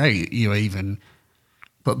 or 8, even.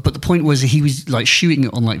 But the point was he was like shooting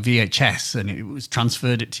it on like VHS and it was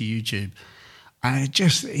transferred it to YouTube. And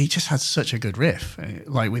he just had such a good riff,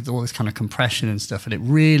 like with all this kind of compression and stuff. And it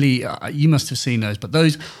really, you must have seen those, but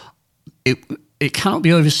it cannot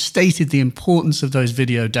be overstated the importance of those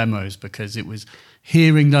video demos, because it was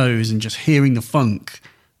hearing those and just hearing the funk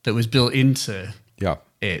that was built into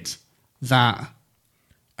it. That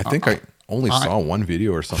I think I only saw one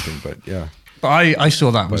video or something, but yeah. But I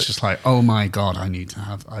saw that and was just like, oh my God, I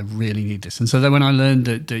really need this. And so then when I learned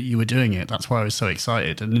that you were doing it, that's why I was so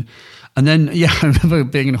excited. And then, I remember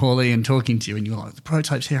being in Hawley and talking to you, and you were like, the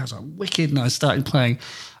prototype's here. I was like, wicked. And I started playing.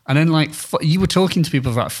 And then like, you were talking to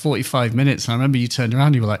people for about 45 minutes. And I remember you turned around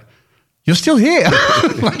and you were like, you're still here.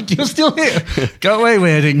 Like, you're still here. Go away,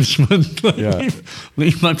 weird Englishman.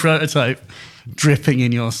 Leave my prototype dripping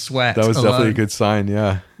in your sweat. That was alone. definitely a good sign,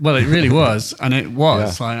 yeah. Well, it really was. And it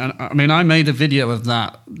was. Like, I mean, I made a video of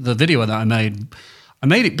that. The video that I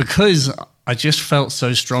made it because I just felt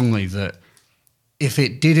so strongly that if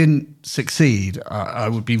it didn't succeed, I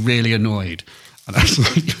would be really annoyed. And I was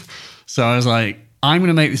like, so I was like, I'm going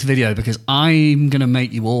to make this video because I'm going to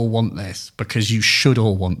make you all want this, because you should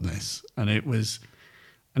all want this. And it was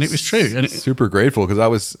true. And super grateful, because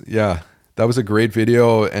that was a great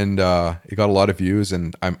video, and it got a lot of views,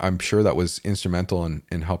 and I'm sure that was instrumental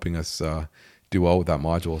in helping us do well with that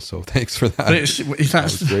module. So thanks for that. That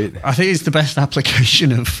was great. I think it's the best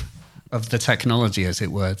application of the technology, as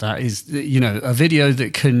it were. That is, a video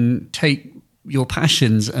that can take your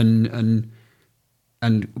passions and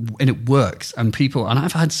it works, and people, and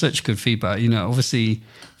I've had such good feedback. Obviously,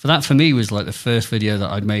 for me was like the first video that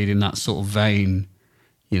I'd made in that sort of vein.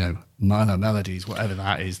 Minor melodies, whatever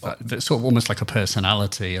that is, that's sort of almost like a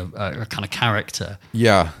personality, a kind of character.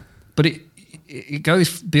 Yeah. But it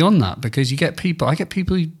goes beyond that, because I get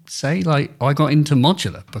people who say like, I got into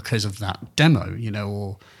modular because of that demo,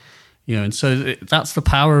 and so that's the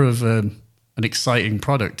power of an exciting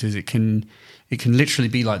product, is it can literally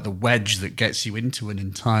be like the wedge that gets you into an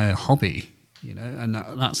entire hobby. And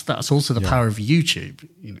that's also the power of YouTube.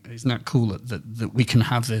 Isn't that cool that we can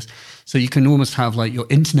have this? So you can almost have like your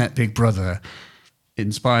internet big brother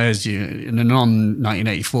inspires you in a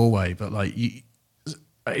non-1984 way, but like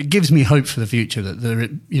it gives me hope for the future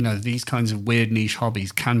that these kinds of weird niche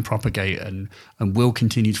hobbies can propagate and will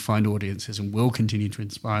continue to find audiences and will continue to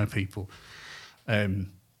inspire people.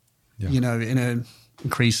 In an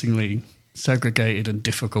increasingly segregated and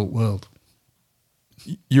difficult world.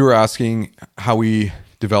 You were asking how we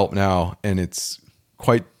develop now, and it's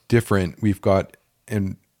quite different. We've got,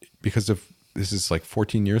 and because of this is like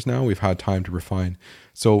 14 years now, we've had time to refine.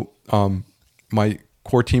 So my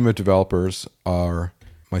core team of developers are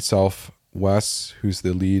myself, Wes, who's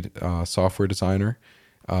the lead software designer,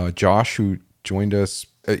 Josh, who joined us.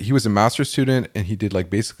 He was a master's student, and he did like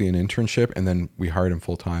basically an internship, and then we hired him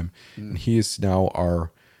full time. And he is now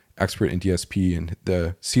our expert in DSP, and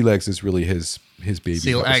the Sea Legs is really his baby.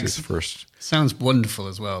 Seal Eggs his first. Sounds wonderful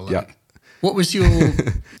as well. What was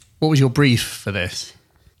your brief for this?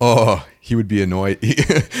 Oh, he would be annoyed.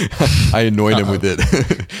 I annoyed him with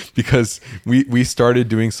it because we started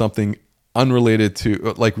doing something unrelated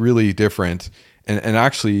to, like, really different. And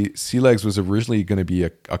actually, Sea Legs was originally going to be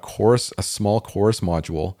a small chorus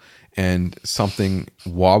module and something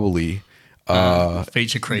wobbly.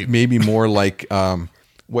 Feature creep. Maybe more like,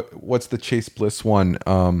 what's the Chase Bliss one?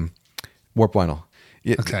 Warp Vinyl.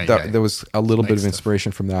 There was a little bit of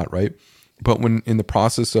inspiration from that, right? But when in the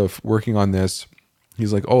process of working on this,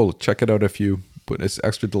 he's like, oh, check it out if you put this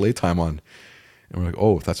extra delay time on. And we're like,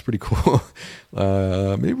 oh, that's pretty cool.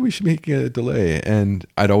 Maybe we should make a delay. And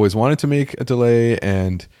I'd always wanted to make a delay,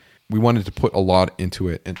 and we wanted to put a lot into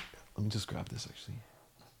it. And let me just grab this, actually.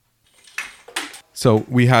 So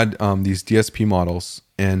we had these DSP models,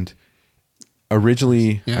 and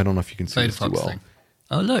originally, I don't know if you can see this too well. Thing.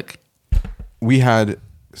 Oh, look. We had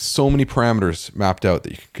so many parameters mapped out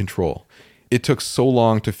that you could control. It took so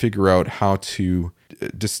long to figure out how to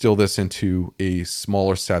distill this into a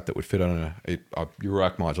smaller set that would fit on a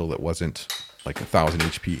Eurorack module that wasn't like 1,000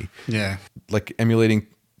 HP. Yeah. Like emulating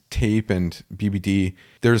tape and BBD,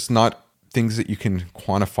 there's not things that you can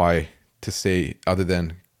quantify to say other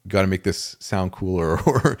than got to make this sound cooler,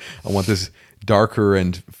 or I want this darker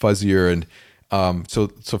and fuzzier. And so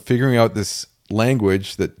figuring out this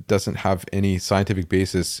language that doesn't have any scientific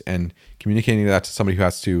basis and communicating that to somebody who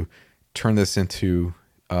has to turn this into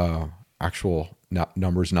actual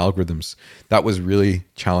numbers and algorithms, that was really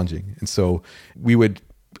challenging. And so we would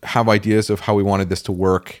have ideas of how we wanted this to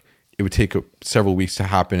work. It would take several weeks to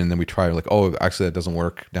happen, and then we try, like, oh, actually that doesn't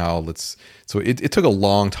work now. So it took a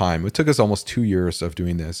long time. It took us almost 2 years of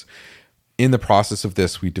doing this. In the process of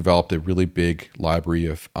this, we developed a really big library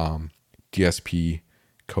of DSP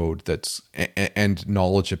code and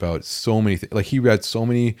knowledge about so many things. Like, he read so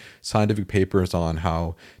many scientific papers on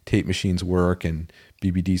how tape machines work and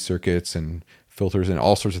BBD circuits and filters and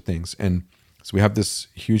all sorts of things. And so we have this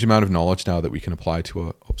huge amount of knowledge now that we can apply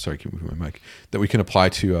to keep moving my mic, that we can apply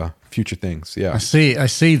to future things. Yeah. I see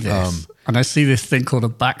this. And I see this thing called a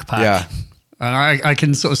backpack. Yeah. And I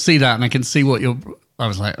can sort of see that, and I can see I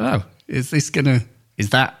was like, oh,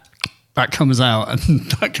 that comes out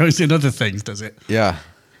and that goes in other things, does it? Yeah.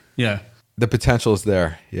 Yeah. The potential is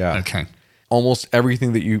there. Yeah. Okay. Almost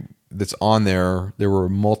everything that's on there were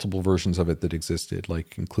multiple versions of it that existed,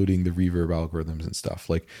 like including the reverb algorithms and stuff.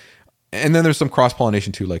 Like, and then there's some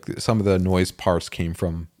cross-pollination too. Like, some of the noise parts came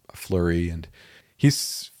from Flurry, and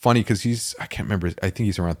he's funny because I can't remember, I think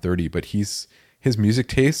he's around 30, but his music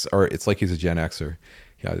tastes it's like he's a Gen Xer.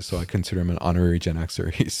 Yeah. So I consider him an honorary Gen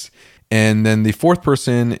Xer. And then the fourth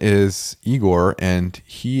person is Igor, and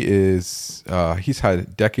he's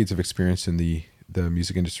had decades of experience in the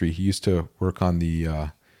music industry. He used to work on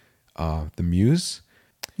the Muse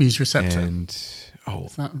Receptor. And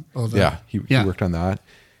he worked on that.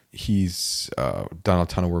 He's done a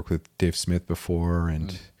ton of work with Dave Smith before,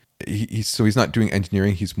 and he's not doing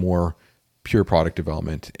engineering. He's more pure product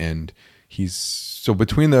development. And so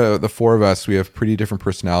between the four of us, we have pretty different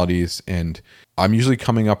personalities, and I'm usually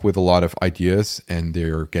coming up with a lot of ideas, and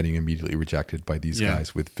they're getting immediately rejected by these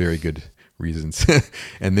guys with very good reasons.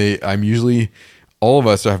 And all of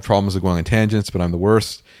us have problems with going on tangents, but I'm the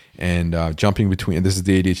worst. And jumping between, and this is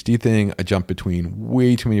the ADHD thing, I jump between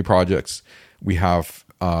way too many projects. We've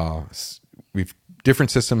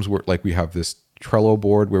different systems where, like, we have this Trello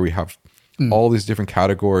board where we have all these different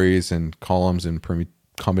categories and columns and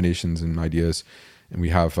combinations and ideas. And we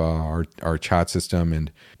have our chat system,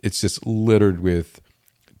 and it's just littered with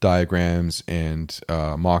diagrams and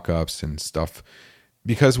mock-ups and stuff.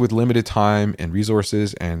 Because with limited time and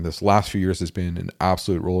resources, and this last few years has been an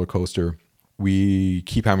absolute roller coaster, we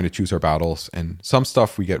keep having to choose our battles. And some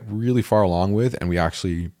stuff we get really far along with, and we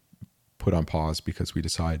actually put on pause because we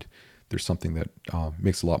decide there's something that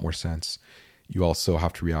makes a lot more sense. You also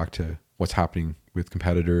have to react to what's happening with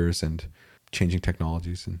competitors and changing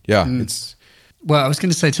technologies. And it's... Well, I was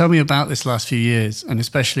going to say, tell me about this last few years, and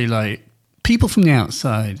especially, like, people from the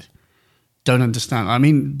outside don't understand. I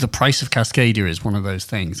mean, the price of Cascadia is one of those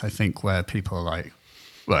things, I think, where people are like,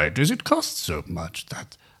 why does it cost so much?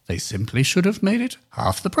 That they simply should have made it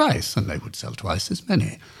half the price and they would sell twice as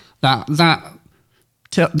many. Talk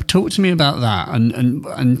to me about that,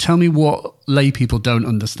 and tell me what lay people don't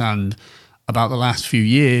understand about the last few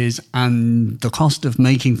years and the cost of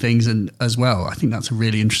making things as well. I think that's a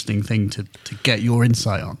really interesting thing to get your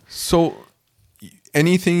insight on. So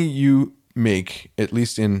anything you make, at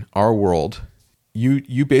least in our world,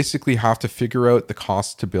 you basically have to figure out the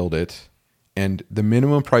cost to build it, and the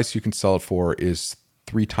minimum price you can sell it for is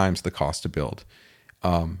 3 times the cost to build,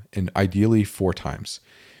 and ideally 4 times,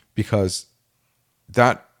 because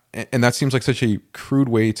that and that seems like such a crude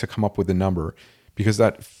way to come up with a number, because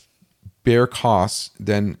that bare costs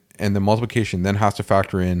then, and the multiplication then has to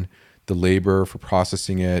factor in the labor for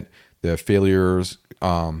processing it, the failures,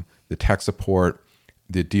 the tech support,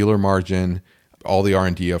 the dealer margin, all the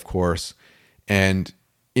R&D, of course. And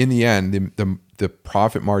in the end, the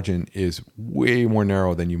profit margin is way more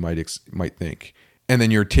narrow than you might think. And then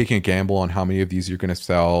you're taking a gamble on how many of these you're going to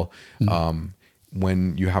sell.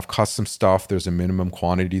 When you have custom stuff, there's a minimum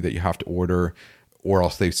quantity that you have to order, or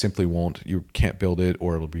else they simply won't. You can't build it,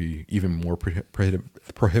 or it'll be even more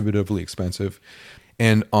prohibitively expensive.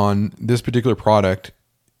 And on this particular product,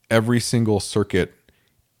 every single circuit,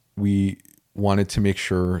 we wanted to make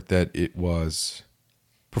sure that it was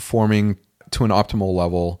performing to an optimal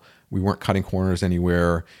level. We weren't cutting corners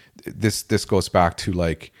anywhere. This goes back to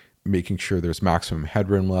like making sure there's maximum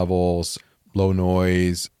headroom levels, low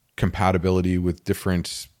noise, compatibility with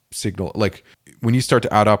different signal. Like when you start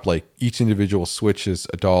to add up, like each individual switch is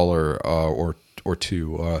 $1 or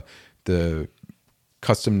 $2. The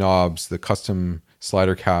custom knobs, the custom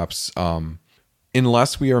slider caps.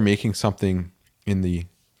 Unless we are making something in the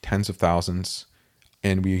tens of thousands,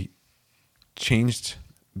 and we changed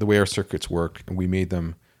the way our circuits work, and we made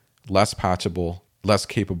them less patchable, less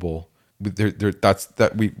capable. That's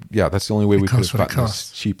the only way we could have gotten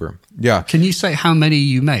this cheaper. Yeah. Can you say how many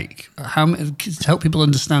you make? To help people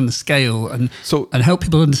understand the scale and help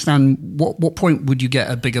people understand what point would you get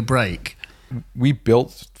a bigger break? We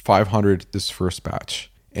built 500 this first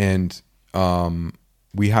batch, and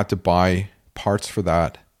we had to buy parts for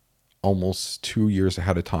that almost 2 years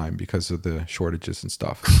ahead of time because of the shortages and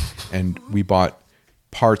stuff. And we bought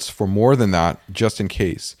parts for more than that just in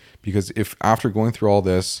case, because if after going through all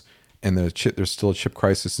this and there's still a chip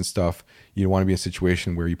crisis and stuff, you don't want to be in a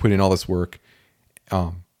situation where you put in all this work,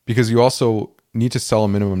 because you also need to sell a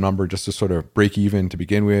minimum number just to sort of break even to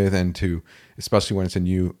begin with, and to, especially when it's a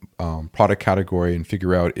new product category, and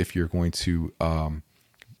figure out if you're going to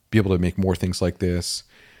be able to make more things like this.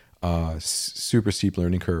 Super steep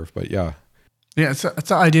learning curve, but yeah. Yeah, it's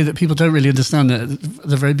the idea that people don't really understand that at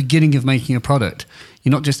the very beginning of making a product,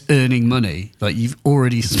 you're not just earning money, like you've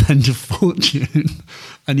already spent a fortune,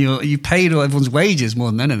 and you paid all everyone's wages more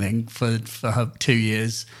than anything for 2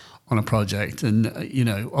 years on a project. And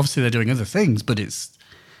obviously they're doing other things, but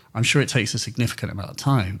I'm sure it takes a significant amount of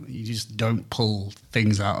time. You just don't pull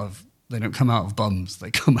things they don't come out of bums,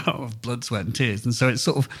 they come out of blood, sweat and tears. And so it's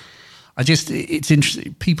sort of, it's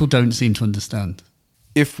interesting. People don't seem to understand.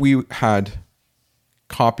 If we had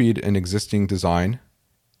copied an existing design,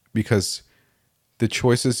 because the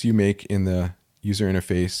choices you make in the user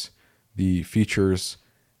interface, the features,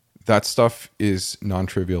 that stuff is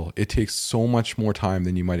non-trivial. It takes so much more time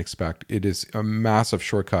than you might expect. It is a massive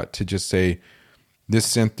shortcut to just say, this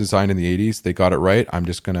synth designed in the 80s, they got it right. I'm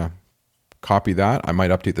just going to copy that. I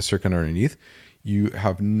might update the circuit underneath. You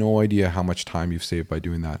have no idea how much time you've saved by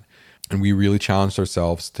doing that. And we really challenged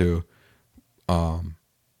ourselves to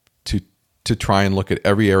try and look at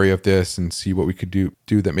every area of this and see what we could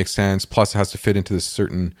do that makes sense. Plus, it has to fit into this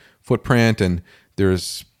certain footprint, and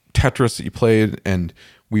there's Tetris that you played, and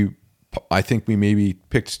I think we maybe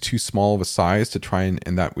picked too small of a size to try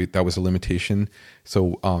and that was a limitation.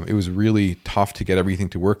 So it was really tough to get everything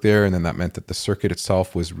to work there, and then that meant that the circuit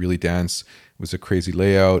itself was really dense. It was a crazy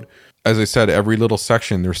layout. As I said, every little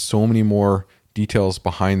section, there's so many more details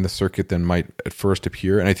behind the circuit than might at first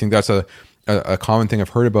appear. And I think that's a common thing I've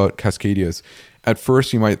heard about Cascadias. At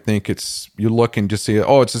first, you might think you look and just say,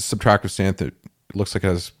 oh, it's a subtractive synth. It looks like it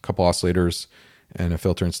has a couple oscillators and a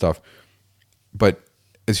filter and stuff. But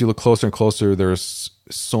as you look closer and closer, there's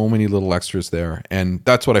so many little extras there. And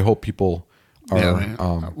that's what I hope people are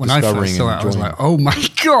when I first saw it, I was like, oh my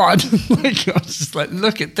God. Like, I was just like,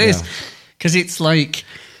 look at this. Because it's like...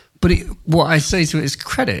 But what I say to it is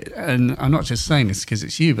credit, and I'm not just saying this because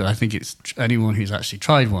it's you, but I think it's anyone who's actually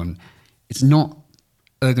tried one. It's not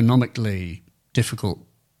ergonomically difficult.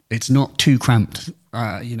 It's not too cramped,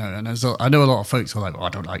 And I know a lot of folks are like, "Oh, I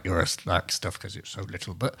don't like your stack stuff because it's so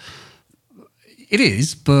little," but it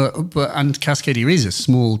is. And Cascadia is a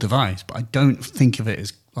small device, but I don't think of it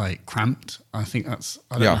as like cramped. I think I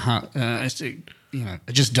don't know how. I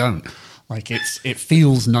just don't. Like it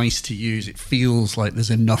feels nice to use. It feels like there's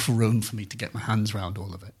enough room for me to get my hands around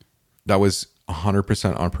all of it. That was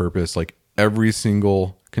 100% on purpose. Like every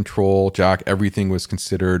single control jack, everything was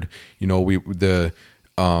considered. We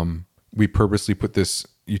purposely put this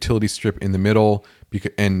utility strip in the middle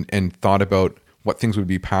and thought about what things would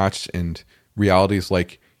be patched. And reality is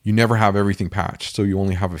like you never have everything patched, so you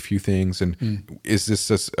only have a few things. And is this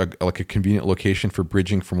just a convenient location for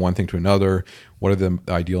bridging from one thing to another? What are the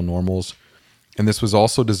ideal normals? And this was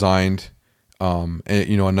also designed, and,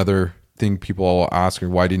 another thing people ask,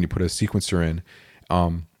 why didn't you put a sequencer in?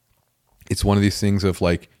 It's one of these things of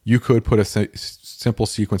like, you could put a simple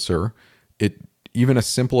sequencer. Even a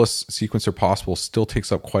simplest sequencer possible still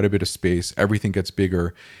takes up quite a bit of space. Everything gets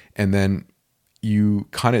bigger. And then you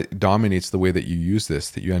kind of dominates the way that you use this,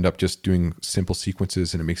 that you end up just doing simple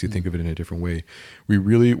sequences and it makes you think of it in a different way. We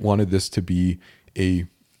really wanted this to be a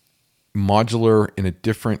modular in a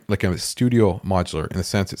different, like a studio modular, in the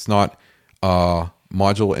sense it's not a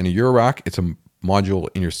module in a Eurorack, it's a module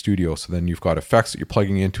in your studio. So then you've got effects that you're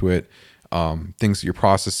plugging into it, things that you're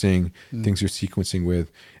processing, things you're sequencing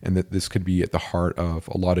with, and that this could be at the heart of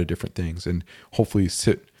a lot of different things, and hopefully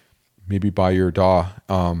sit maybe by your DAW,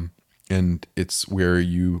 and it's where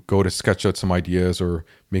you go to sketch out some ideas or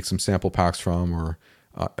make some sample packs from, or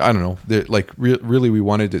I don't know. Really, we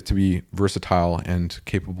wanted it to be versatile and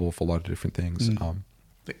capable of a lot of different things.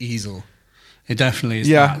 The easel. It definitely is.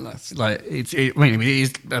 Yeah. It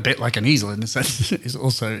is a bit like an easel in the sense it's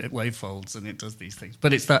also, it wavefolds and it does these things.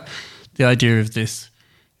 But it's the idea of this,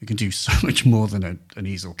 you can do so much more than an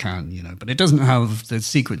easel can, but it doesn't have the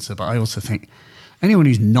sequencer. But I also think anyone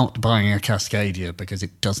who's not buying a Cascadia because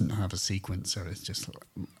it doesn't have a sequencer, it's just,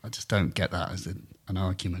 I just don't get that as an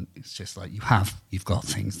argument. It's just like, you've got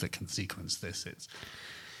things that can sequence this.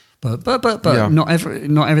 But yeah.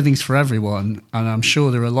 Not everything's for everyone, and I'm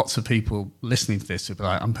sure there are lots of people listening to this who be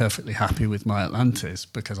like, I'm perfectly happy with my Atlantis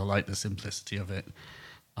because I like the simplicity of it.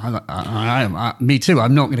 Me too.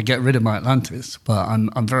 I'm not going to get rid of my Atlantis, but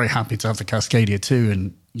I'm very happy to have the Cascadia too,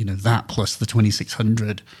 and that plus the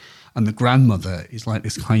 2600 and the grandmother is like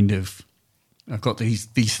this kind of. I've got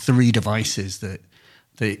these three devices that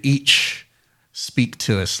each speak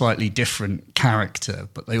to a slightly different character,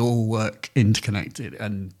 but they all work interconnected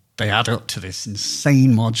and they add up to this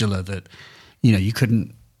insane modular that, you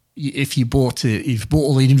couldn't, if you bought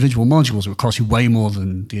all the individual modules, it would cost you way more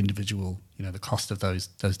than the individual, the cost of those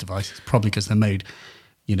devices, probably because they're made,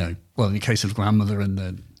 well, in the case of grandmother and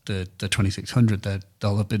the 2600,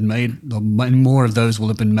 they'll have been made, more of those will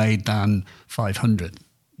have been made than 500,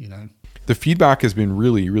 The feedback has been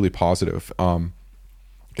really, really positive.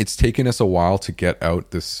 It's taken us a while to get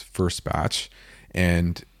out this first batch,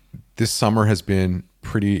 and this summer has been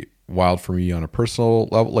pretty wild for me on a personal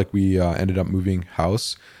level. Like we ended up moving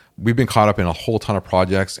house. We've been caught up in a whole ton of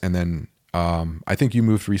projects, and then I think you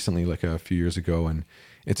moved recently, like a few years ago, and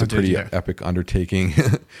it's pretty epic undertaking.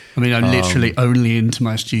 I mean, I'm literally only into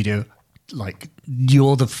my studio. Like,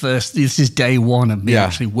 you're the first. This is day one of me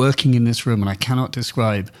actually working in this room, and I cannot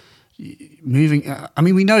describe moving. I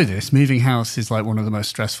mean, we know this. Moving house is like one of the most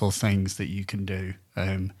stressful things that you can do,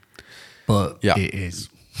 but it is.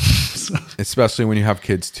 Especially when you have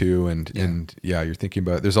kids too, and you're thinking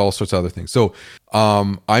about, there's all sorts of other things. So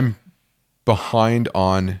I'm behind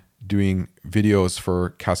on doing videos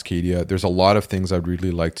for Cascadia. There's a lot of things I'd really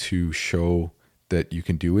like to show that you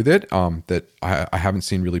can do with it, that I haven't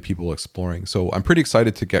seen really people exploring. So I'm pretty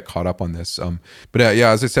excited to get caught up on this. But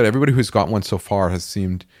as I said, everybody who's got one so far has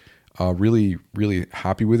seemed really, really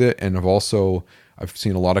happy with it. And I've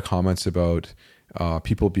seen a lot of comments about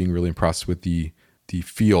people being really impressed with the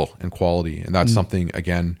feel and quality. And that's something,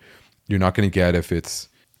 again, you're not going to get if it's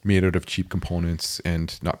made out of cheap components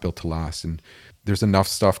and not built to last. And there's enough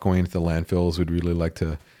stuff going into the landfills. We'd really like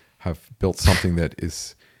to have built something that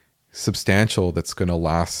is substantial, that's going to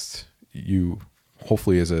last you,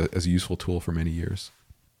 hopefully, as a useful tool for many years.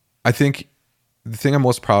 I think the thing I'm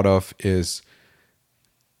most proud of is,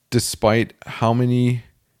 despite how many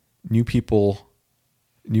new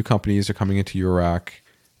companies are coming into Eurorack,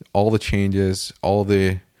 all the changes, all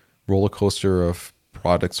the roller coaster of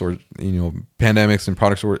products, or pandemics and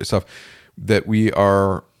products or stuff, that we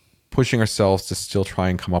are pushing ourselves to still try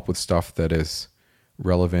and come up with stuff that is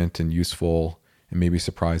relevant and useful and maybe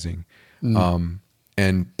surprising.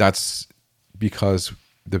 And that's because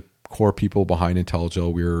the core people behind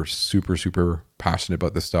Intellijel, we're super, super passionate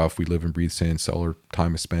about this stuff. We live and breathe Sans, so all our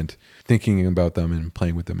time is spent thinking about them and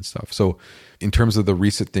playing with them and stuff. So in terms of the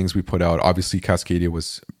recent things we put out, obviously Cascadia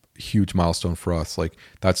was a huge milestone for us. Like,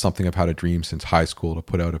 that's something I've had a dream since high school, to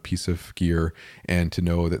put out a piece of gear and to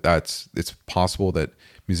know that it's possible that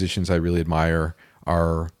musicians I really admire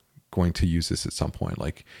are going to use this at some point.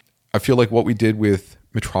 Like, I feel like what we did with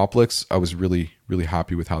Metropolis, I was really, really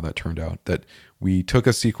happy with how that turned out. That we took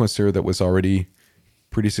a sequencer that was already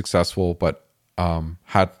pretty successful, but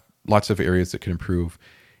had lots of areas that could improve.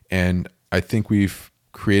 And I think we've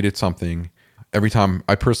created something. Every time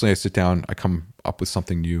I sit down, I come up with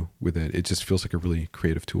something new with it. It just feels like a really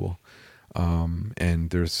creative tool. And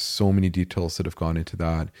there's so many details that have gone into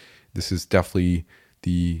that. This is definitely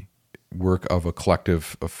the work of a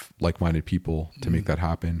collective of like-minded people to make that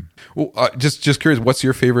happen. Well, just curious, what's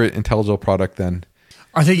your favorite Intellijel product then?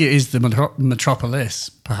 I think it is the Metropolis,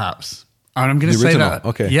 perhaps. And I'm going to say that.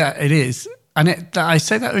 Okay. Yeah, it is. And I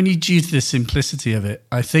say that only due to the simplicity of it.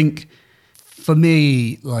 I think for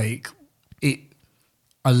me, like, we've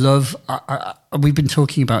been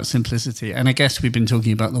talking about simplicity, and I guess we've been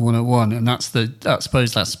talking about the 101, and I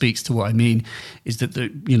suppose that speaks to what I mean, is that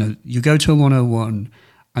you go to a 101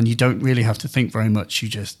 and you don't really have to think very much. You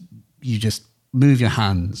just move your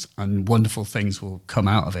hands and wonderful things will come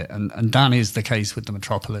out of it. And that is the case with the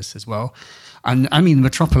Metropolis as well. And I mean, the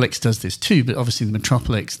Metropolis does this too, but obviously the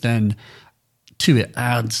Metropolis then to it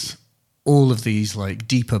adds all of these like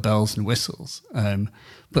deeper bells and whistles.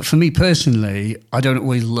 But for me personally, I don't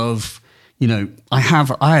always love, I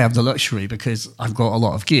have the luxury because I've got a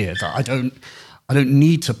lot of gear that I don't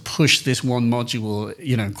need to push this one module,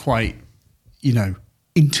 quite,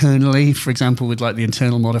 internally, for example, with like the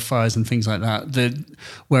internal modifiers and things like that.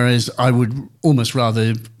 Whereas I would almost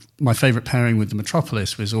rather, my favorite pairing with the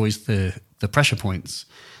Metropolis was always the pressure points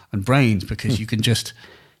and brains, because you can just,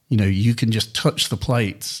 you can just touch the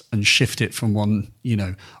plates and shift it from one,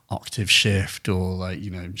 octave shift or like,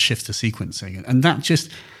 shift the sequencing. And that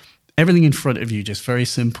just, everything in front of you, just very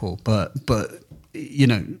simple, but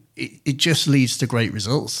it just leads to great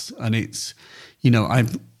results. And it's, at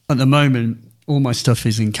the moment, all my stuff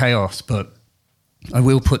is in chaos, but I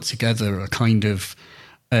will put together a kind of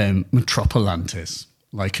Metropolantis,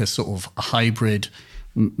 like a sort of a hybrid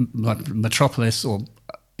like Metropolis, or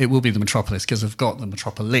it will be the Metropolis because I've got the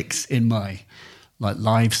Metropolis in my like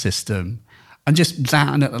live system, and just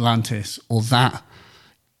that and Atlantis, or that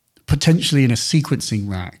potentially in a sequencing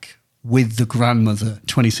rack with the grandmother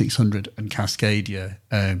 2600 and Cascadia.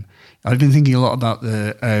 I've been thinking a lot about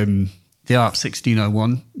the ARP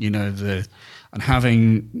 1601,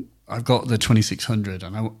 and I've got the 2600,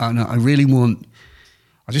 and I really want,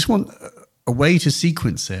 I just want a way to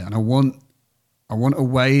sequence it, and I want a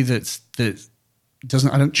way that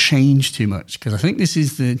doesn't, I don't change too much, because I think this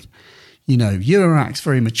is the, Eurorack's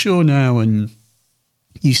very mature now, and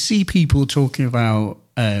you see people talking about,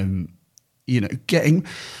 getting,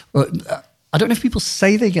 I don't know if people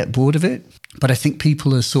say they get bored of it, but I think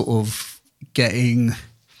people are sort of getting,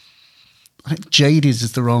 I think jaded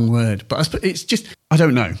is the wrong word, but it's just, I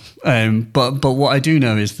don't know. But what I do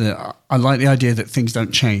know is that I like the idea that things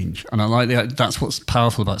don't change. And I like that's what's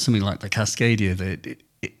powerful about something like the Cascadia, that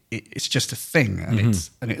it's just a thing,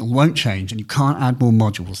 and it won't change, and you can't add more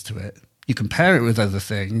modules to it. You can pair it with other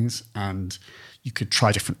things, and you could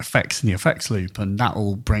try different effects in the effects loop, and that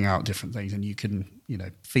will bring out different things, and you can,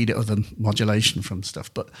 feed it other modulation from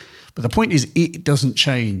stuff. But the point is, it doesn't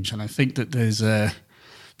change. And I think that there's a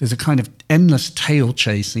kind of endless tail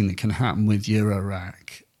chasing that can happen with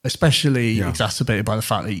Eurorack, especially exacerbated by the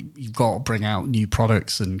fact that you've got to bring out new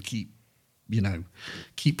products and keep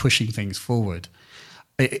pushing things forward.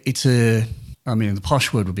 The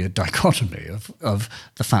posh word would be a dichotomy of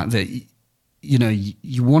the fact that,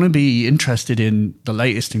 you want to be interested in the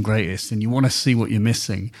latest and greatest, and you want to see what you're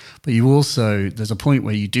missing, but you also, there's a point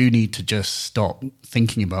where you do need to just stop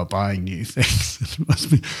thinking about buying new things.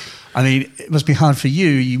 It must be hard for you.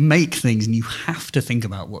 You make things and you have to think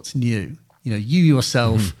about what's new. You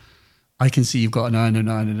yourself, I can see you've got a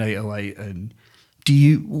 909 and 808, and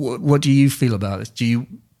what do you feel about this? Do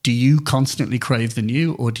you constantly crave the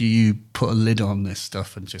new, or do you put a lid on this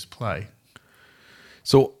stuff and just play?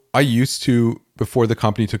 So I used to, before the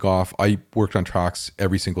company took off, I worked on tracks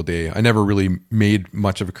every single day. I never really made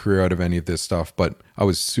much of a career out of any of this stuff, but I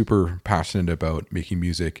was super passionate about making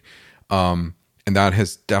music. And that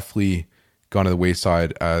has definitely gone to the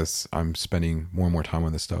wayside as I'm spending more and more time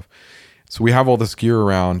on this stuff. So we have all this gear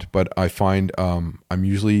around, but I find I'm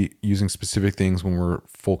usually using specific things when we're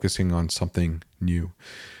focusing on something new.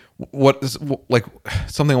 What is like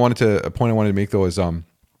something a point I wanted to make though is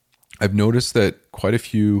I've noticed that quite a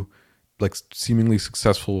few like seemingly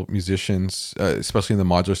successful musicians, especially in the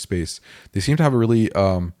modular space, they seem to have a really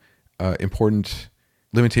important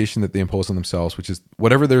limitation that they impose on themselves, which is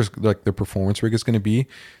whatever their performance rig is going to be,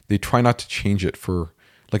 they try not to change it for,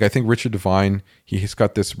 like, I think Richard Devine, he's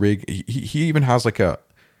got this rig. He even has like a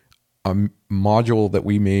module that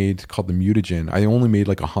we made called the Mutagen. I only made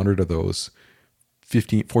like 100 of those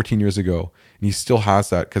 14 years ago, and he still has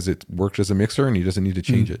that because it worked as a mixer and he doesn't need to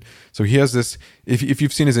change it. So he has this, if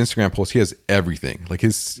you've seen his Instagram post, he has everything. Like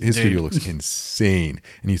his studio looks insane,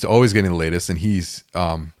 and he's always getting the latest, and he's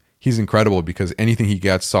incredible because anything he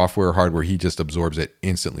gets, software or hardware, he just absorbs it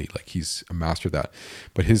instantly. Like he's a master of that.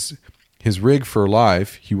 But his rig for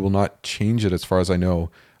live, he will not change it as far as I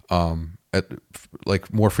know,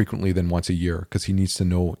 like more frequently than once a year, because he needs to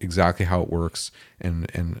know exactly how it works and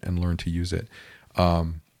learn to use it.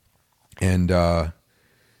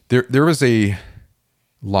 There was a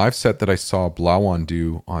live set that I saw Blawan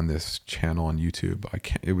do on this channel on YouTube.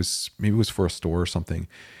 It was for a store or something,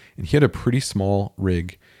 and he had a pretty small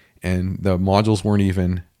rig, and the modules weren't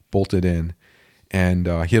even bolted in, and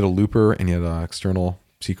he had a looper and he had an external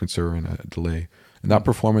sequencer and a delay, and that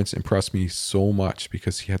performance impressed me so much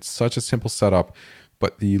because he had such a simple setup,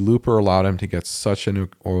 but the looper allowed him to get such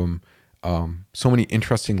so many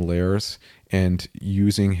interesting layers, and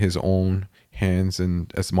using his own hands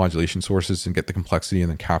and as modulation sources and get the complexity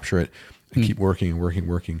and then capture it and keep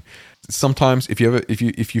working. Sometimes if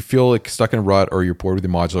you feel like stuck in a rut or you're bored with the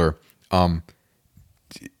modular,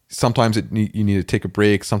 sometimes you need to take a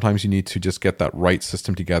break. Sometimes you need to just get that right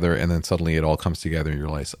system together, and then suddenly it all comes together and you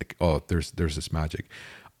realize like, oh, there's this magic.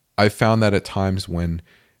 I found that at times when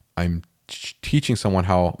I'm teaching someone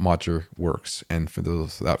how modular works, and for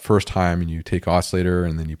that first time, and you take oscillator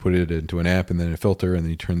and then you put it into an amp and then a filter and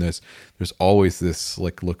then you turn this, there's always this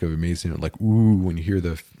like look of amazement, like ooh, when you hear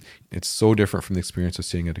it's so different from the experience of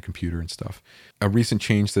sitting at a computer and stuff. A recent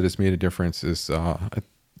change that has made a difference is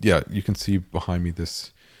you can see behind me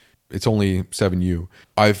this. It's only 7U.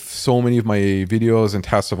 So many of my videos and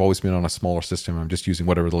tests have always been on a smaller system. I'm just using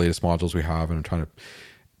whatever the latest modules we have, and I'm trying to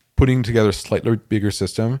putting together a slightly bigger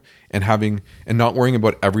system and not worrying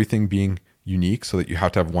about everything being unique, so that you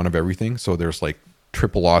have to have one of everything. So there's like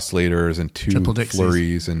triple oscillators and two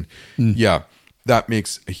flurries, and that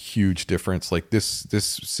makes a huge difference. Like this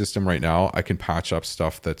system right now, I can patch up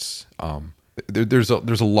stuff that's there's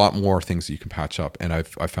a lot more things that you can patch up, and I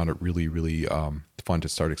found it really, really fun to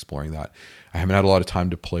start exploring that. I haven't had a lot of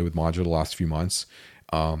time to play with modular the last few months.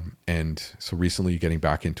 And so recently getting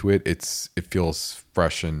back into it, it feels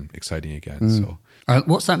fresh and exciting again. So,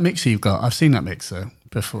 what's that mixer you've got? I've seen that mixer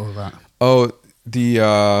before that. Oh, the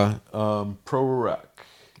ProRack.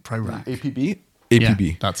 APB. Yeah,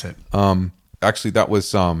 that's it. Actually, that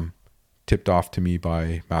was tipped off to me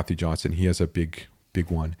by Matthew Johnson. He has a big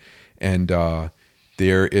one, and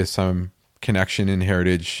there is some connection and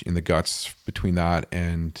heritage in the guts between that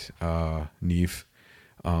and Neve.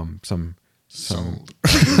 Some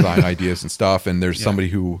design ideas and stuff, and there's somebody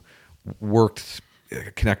who worked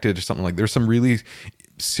connected or something. Like there's some really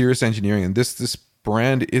serious engineering, and this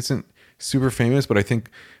brand isn't super famous, but I think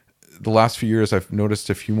the last few years I've noticed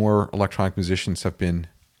a few more electronic musicians have been,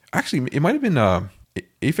 actually it might have been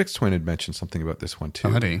Aphex Twin had mentioned something about this one too.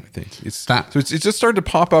 I think it's just started to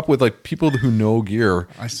pop up with like people who know gear.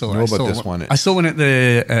 I saw this one. I saw one at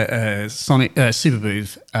the Sonic Super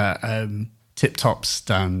Booth Tip Top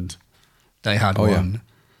stand. They had one,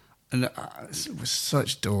 and it was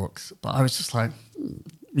such dorks. But I was just like,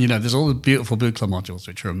 there's all the beautiful Buchla modules,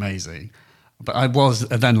 which are amazing. But I was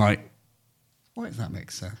then like, what is that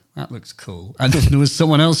mixer? That looks cool. And then there was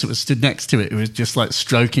someone else that was stood next to it who was just like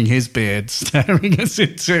stroking his beard, staring at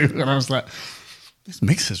it too. And I was like, this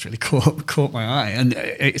mixer's really caught my eye. And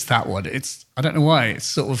it's that one. I don't know why. It's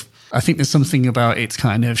sort of, I think there's something about its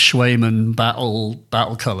kind of Schweiman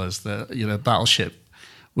battle colors, Battleship.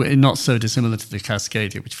 Not so dissimilar to the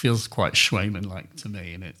Cascadia, which feels quite Schweiman-like to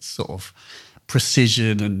me, and it's sort of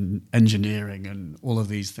precision and engineering and all of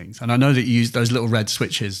these things. And I know that you use those little red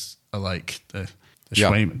switches are like the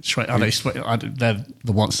Schweiman. Are they? They're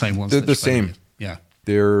the same ones. They're the same. Yeah,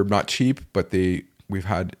 they're not cheap, but we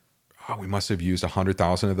must have used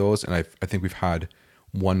 100,000 of those, and I think we've had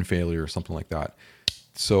one failure or something like that.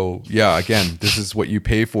 So yeah, again, this is what you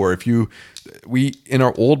pay for. In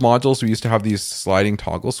our old modules, we used to have these sliding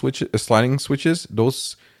switches.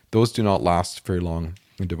 Those do not last very long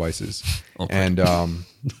in devices. Okay. And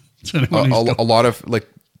a lot of like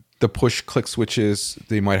the push click switches,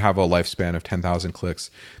 they might have a lifespan of 10,000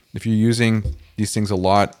 clicks. If you're using these things a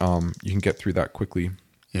lot, you can get through that quickly.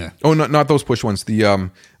 Yeah. Oh, not those push ones.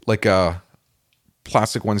 The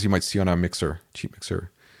plastic ones you might see on a cheap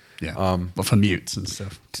mixer. Yeah, but for mutes and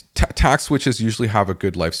stuff. Tax switches usually have a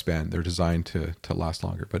good lifespan. They're designed to last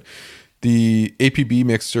longer. But the APB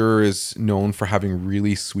mixer is known for having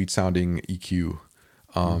really sweet sounding EQ.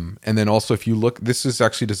 And then also if you look, this is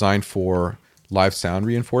actually designed for live sound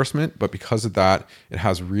reinforcement, but because of that, it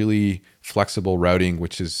has really flexible routing,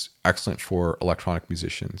 which is excellent for electronic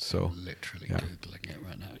musicians. So literally Googling it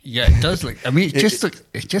right now. Yeah, it does look, I mean, it just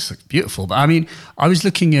looks beautiful. But I mean, I was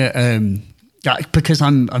looking at, because I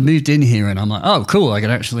moved in here and I'm like, oh, cool, I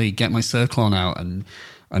can actually get my Circlone out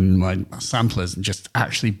and my samplers and just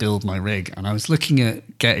actually build my rig. And I was looking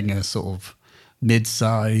at getting a sort of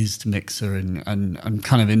mid-sized mixer and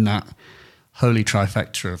kind of in that holy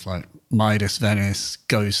trifecta of like Midas, Venice,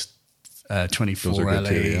 Ghost, 24 Those are good LE,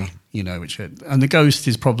 too, yeah. And the Ghost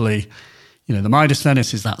is probably, the Midas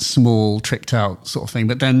Venice is that small, tricked out sort of thing.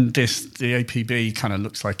 But then the APB kind of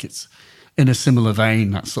looks like it's in a similar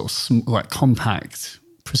vein, that sort of like compact,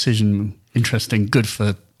 precision, interesting, good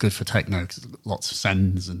for techno, because lots of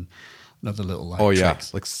sends and other little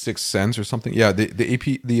tricks. Like 6 cents or something. Yeah,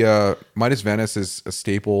 the Midas Venice is a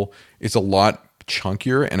staple. It's a lot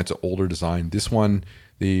chunkier and it's an older design. This one,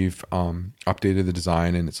 they've updated the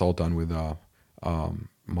design and it's all done with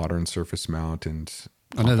modern surface mount and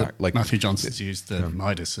I know that Matthew Johnson's used the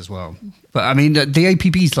Midas as well. But I mean, the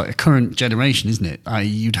APB is like a current generation, isn't it?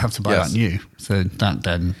 You'd have to buy that new. So that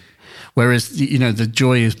then... Whereas, the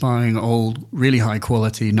joy is buying old, really high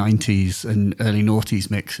quality 90s and early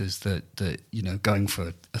noughties mixes that going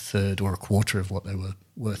for a third or a quarter of what they were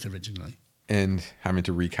worth originally. And having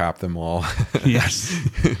to recap them all. Yes.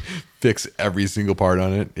 Fix every single part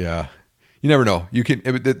on it. Yeah. You never know.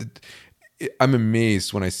 I'm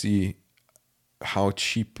amazed when I see how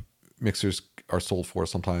cheap mixers are sold for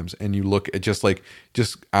sometimes. And you look at just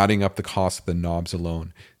adding up the cost of the knobs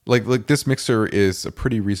alone. Like this mixer is a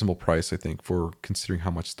pretty reasonable price, I think, for considering how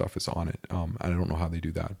much stuff is on it. I don't know how they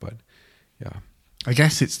do that, but yeah. I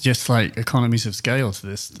guess it's just like economies of scale to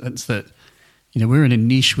this. It's that, we're in a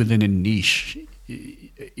niche within a niche.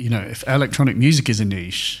 If electronic music is a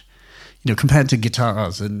niche, compared to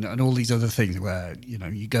guitars and all these other things where,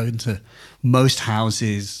 you go into most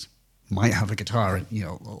houses might have a guitar,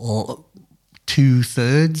 or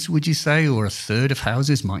 2/3, would you say, or a third of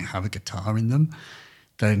houses might have a guitar in them.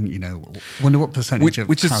 Then wonder what percentage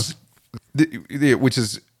which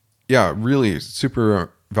is really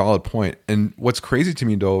super valid point. And what's crazy to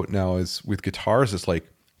me though now is with guitars, it's like,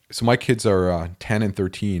 so my kids are 10 and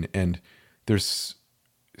 13, and there's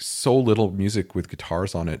so little music with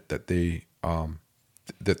guitars on it that they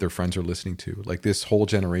that their friends are listening to. Like this whole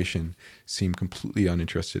generation seem completely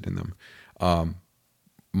uninterested in them.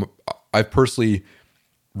 I've personally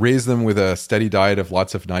raised them with a steady diet of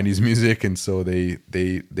lots of 90s music, and so they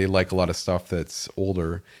like a lot of stuff that's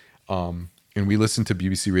older. And we listen to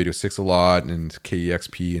BBC Radio 6 a lot and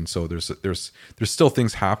KEXP, and so there's still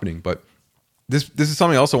things happening. But this is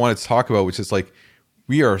something else I wanted to talk about, which is like,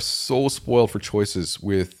 we are so spoiled for choices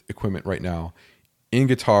with equipment right now, in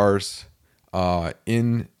guitars,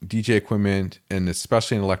 in DJ equipment, and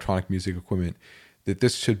especially in electronic music equipment, that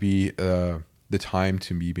this should be the time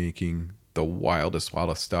to be making the wildest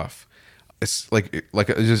stuff. It's like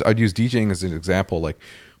I'd use DJing as an example. Like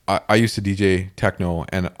I used to DJ techno,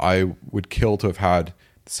 and I would kill to have had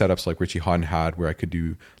setups like Richie Hawtin had, where I could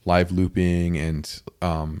do live looping and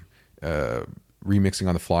remixing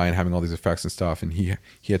on the fly and having all these effects and stuff. And he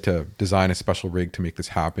had to design a special rig to make this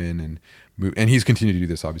happen, and move, and he's continued to do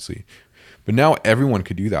this obviously. But now everyone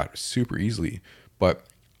could do that super easily. But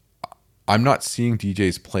I'm not seeing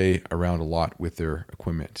DJs play around a lot with their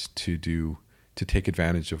equipment to take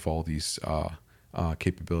advantage of all these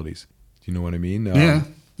capabilities. Do you know what I mean?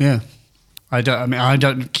 Yeah. I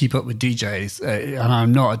don't keep up with DJs, and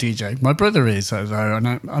I'm not a DJ. My brother is, though,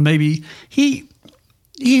 and maybe he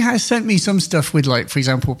has sent me some stuff with, like, for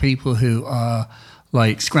example, people who are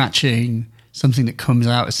like scratching something that comes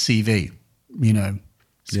out as CV,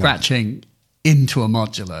 scratching into a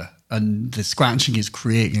modular. And the scratching is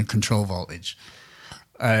creating a control voltage.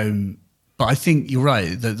 But I think you're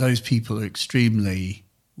right that those people are extremely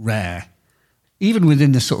rare. Even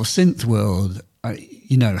within the sort of synth world,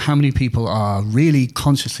 how many people are really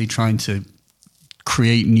consciously trying to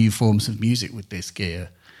create new forms of music with this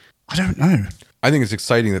gear? I don't know. I think it's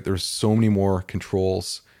exciting that there's so many more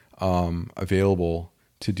controls available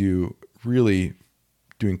to do really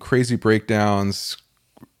doing crazy breakdowns,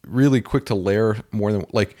 really quick to layer more than,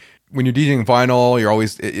 like, when you're DJing vinyl, you're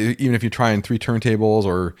always, even if you're trying 3 turntables,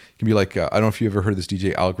 or it can be like, I don't know if you ever heard of this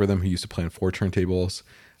DJ Algorithm who used to play on 4 turntables.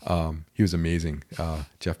 He was amazing.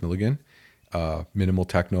 Jeff Milligan, minimal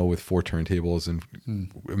techno with 4 turntables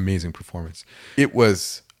and amazing performance. It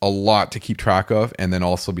was a lot to keep track of, and then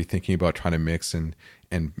also be thinking about trying to mix and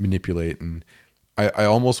manipulate. And I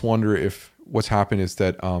almost wonder if what's happened is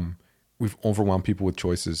that we've overwhelmed people with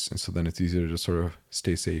choices, and so then it's easier to just sort of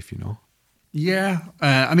stay safe, Yeah,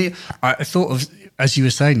 I mean, I thought of, as you were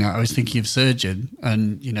saying that, I was thinking of Surgeon,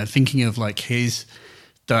 and thinking of like there's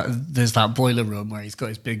that boiler room where he's got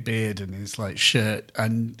his big beard and his like shirt,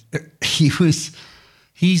 and he's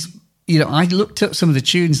I looked up some of the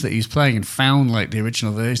tunes that he was playing and found like the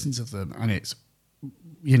original versions of them, and it's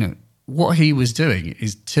what he was doing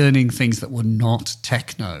is turning things that were not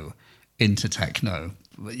techno into techno,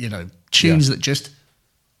 tunes that just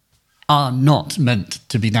are not meant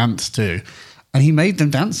to be danced to, And he made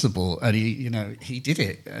them danceable, and he did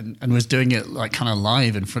it and was doing it like kind of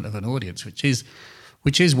live in front of an audience, which is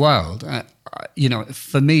wild.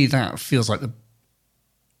 For me, that feels like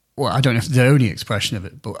I don't know if the only expression of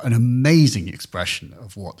it, but an amazing expression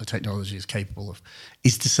of what the technology is capable of,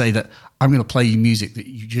 is to say that I'm going to play you music that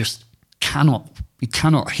you just we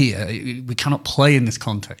cannot hear, we cannot play in this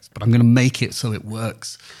context, but I'm going to make it so it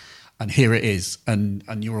works, and here it is, and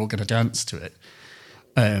you're all going to dance to it.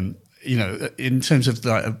 In terms of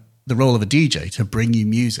the role of a DJ to bring you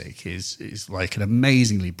music is like an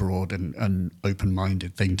amazingly broad and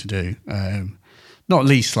open-minded thing to do. Not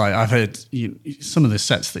least, like I've heard some of the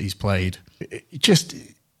sets that he's played.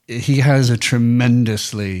 He has a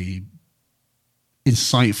tremendously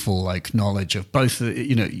insightful like knowledge of both.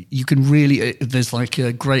 You can really. There's like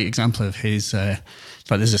a great example of his. There's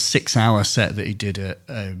a 6-hour set that he did at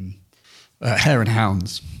Hare and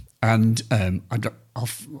Hounds, and I'll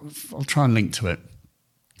try and link to it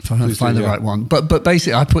if I can find the right one. But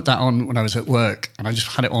basically, I put that on when I was at work, and I just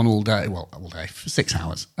had it on all day. Well, all day for 6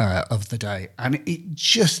 hours of the day, and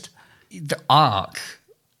the arc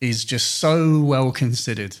is just so well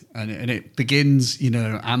considered, and it begins,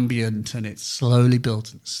 ambient, and it slowly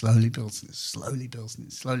builds and slowly builds and it slowly builds and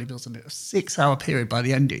it slowly builds, and a 6-hour period. By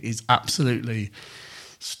the end, it is absolutely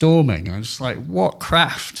storming. I'm just like, what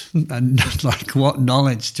craft and like what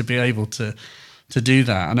knowledge to be able to do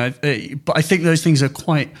that. And but I think those things are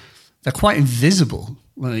quite invisible,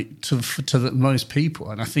 like to most people.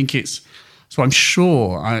 And I think so I'm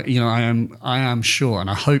sure, I am sure, and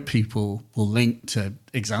I hope people will link to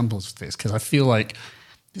examples of this, because I feel like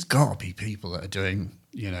there's got to be people that are doing,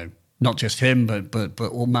 not just him, but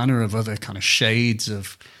all manner of other kind of shades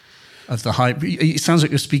of the hype. It sounds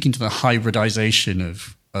like you're speaking to the hybridization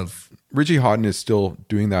of Richie Hawtin is still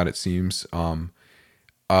doing that, it seems. Anytime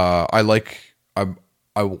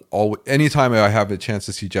I have a chance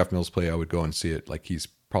to see Jeff Mills play, I would go and see it. Like, he's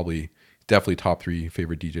definitely top 3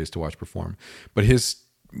 favorite DJs to watch perform. But his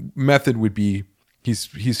method would be,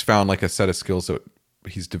 he's found like a set of skills that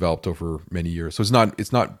he's developed over many years. So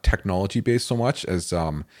it's not technology based so much as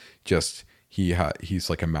just he's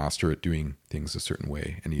like a master at doing things a certain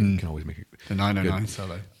way, and he can always make it the 909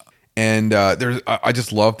 solo. And I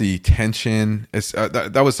just love the tension.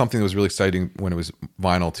 That was something that was really exciting when it was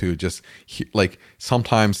vinyl too. Just like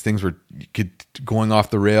sometimes things were going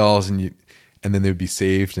off the rails, and then they would be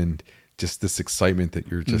saved, and just this excitement that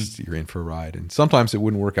you're in for a ride. And sometimes it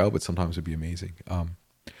wouldn't work out, but sometimes it'd be amazing.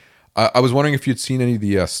 I was wondering if you'd seen any of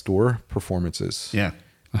the store performances. Yeah,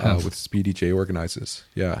 with Speedy J organizes.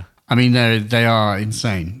 Yeah, I mean they are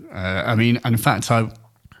insane. And in fact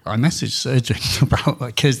I messaged Surgeon about,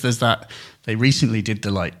 because there's they recently did the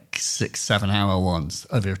 6-7 hour ones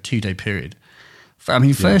over a 2-day period.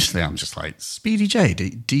 Firstly, I'm just like, Speedy J,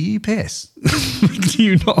 do you piss? Do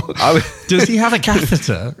you not? Does he have a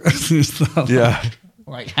catheter? Yeah.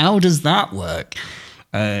 How does that work?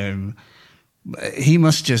 He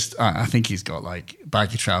must just, I think he's got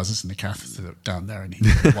baggy trousers and a catheter down there, and he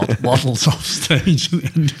waddles off stage at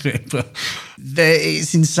the end of it. But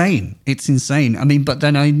it's insane. It's insane. But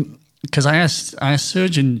then because I asked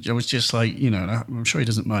Surgeon, I was just like, I'm sure he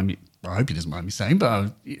doesn't mind me. I hope he doesn't mind me saying,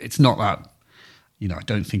 but it's not that, I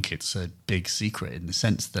don't think it's a big secret, in the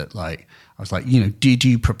sense that I was like, did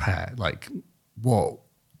you prepare? What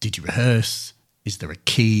did you rehearse? Is there a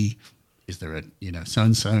key? Is there a,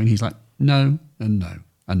 so-and-so? And he's like, no, and no,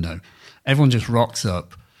 and no. Everyone just rocks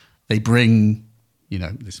up. They bring,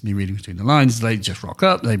 this is me reading between the lines, they just rock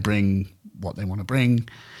up, they bring what they want to bring.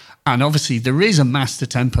 And obviously there is a master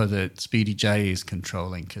tempo that Speedy J is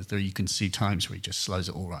controlling, because there you can see times where he just slows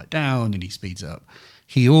it all right down and he speeds up.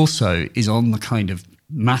 He also is on the kind of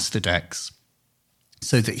master decks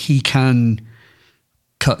so that he can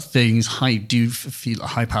cut things, feel like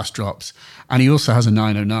high pass drops. And he also has a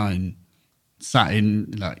 909 sat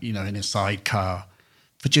in, in a sidecar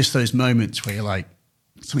for just those moments where you're like,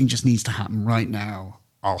 something just needs to happen right now.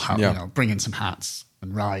 I'll have, bring in some hats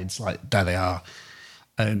and rides, there they are.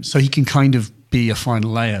 So he can kind of be a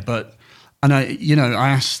final layer. I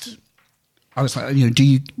asked, I was like, were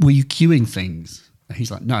you queuing things? And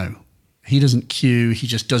he's like, no, he doesn't queue. He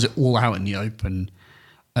just does it all out in the open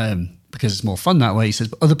because it's more fun that way. He says,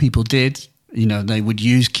 but other people did, they would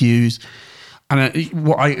use cues. And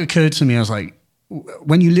what occurred to me, I was like,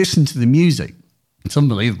 when you listen to the music, it's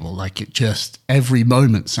unbelievable. Every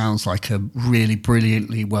moment sounds like a really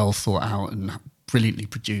brilliantly well thought out and brilliantly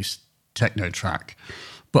produced techno track.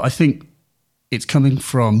 But I think it's coming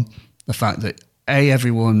from the fact that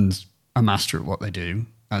everyone's a master at what they do,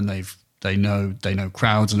 and they know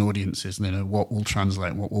crowds and audiences, and they know what will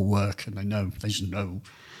translate and what will work, and they just know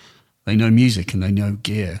They know music and they know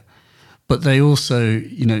gear. But they also,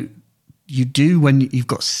 you do, when you've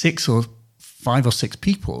got 5 or 6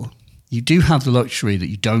 people, you do have the luxury that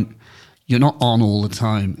you're not on all the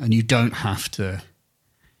time, and you don't have to,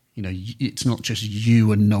 it's not just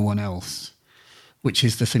you and no one else, which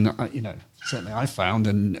is the thing that, certainly I found,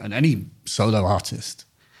 and any solo artist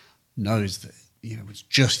knows that, it's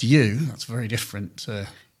just you. That's very different to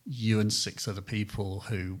you and 6 other people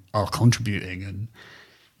who are contributing, and,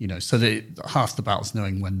 so that half the battle's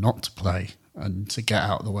knowing when not to play and to get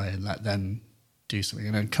out of the way and let them do something,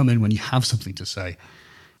 and then come in when you have something to say.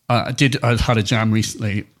 I had a jam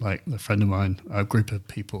recently, like a friend of mine, a group of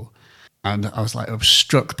people, and I was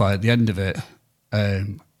struck by at the end of it. I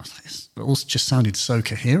was like, it all just sounded so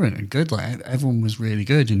coherent and good. Like everyone was really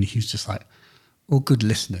good, and he was just like, all good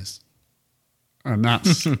listeners. And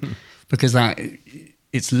that's because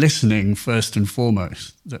it's listening first and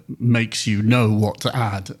foremost that makes you know what to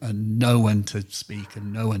add and know when to speak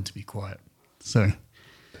and know when to be quiet. So,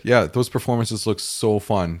 yeah, those performances look so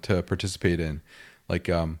fun to participate in. Like,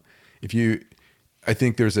 I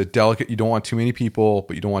think there's a delicate, you don't want too many people,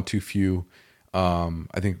 but you don't want too few.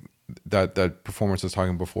 I think that performance I was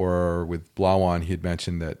talking before with Blawan, he had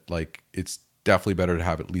mentioned that like, it's definitely better to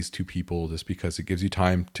have at least 2 people just because it gives you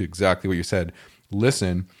time to exactly what you said,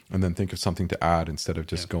 listen, and then think of something to add instead of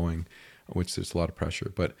just going, which there's a lot of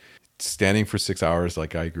pressure. But standing for 6 hours,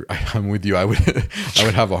 like I'm with you. I would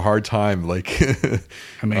have a hard time. Like,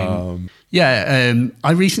 I mean,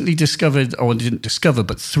 I recently discovered, or didn't discover,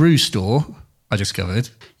 but through Store, I discovered,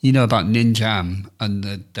 about Ninjam and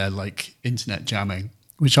their like internet jamming,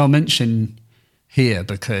 which I'll mention here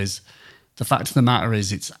because the fact of the matter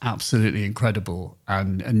is it's absolutely incredible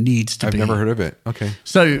and needs to be. I've never heard of it. Okay.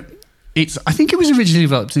 So I think it was originally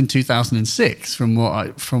developed in 2006 from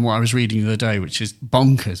what I was reading the other day, which is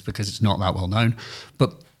bonkers because it's not that well known.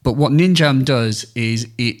 But what Ninjam does is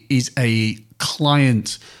it is a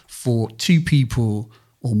client for 2 people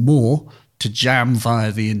or more to jam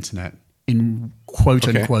via the internet in quote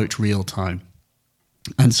unquote real time.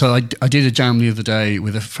 And so I did a jam the other day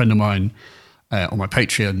with a friend of mine on my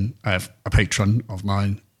Patreon. I have a patron of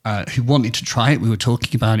mine who wanted to try it. We were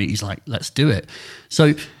talking about it. He's like, let's do it.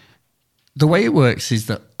 So the way it works is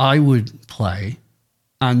that I would play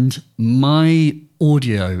and my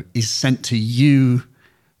audio is sent to you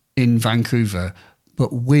in Vancouver,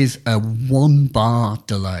 but with a 1 bar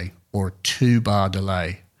delay or a 2 bar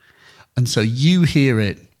delay. And so you hear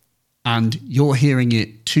it and you're hearing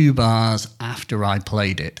it 2 bars after I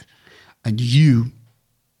played it, and you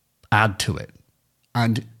add to it.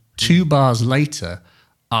 And 2 bars later,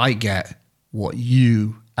 I get what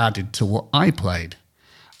you added to what I played.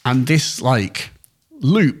 And this like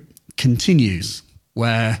loop continues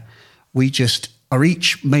where we just are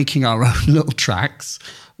each making our own little tracks.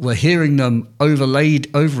 We're hearing them overlaid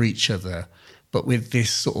over each other, but with this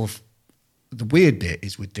sort of, the weird bit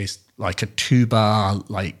is with this like a 2 bar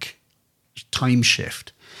like time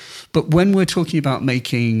shift. But when we're talking about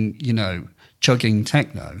making, chugging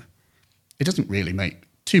techno, it doesn't really make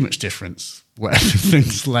too much difference where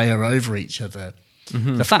things layer over each other.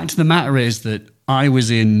 Mm-hmm. The fact of the matter is that I was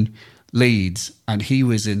in Leeds and he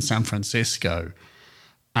was in San Francisco,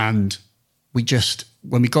 and we just,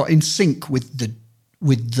 when we got in sync with the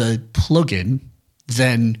plugin,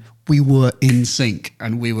 then we were in sync,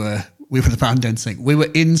 and we were the band in sync. We were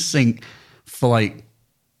in sync for like,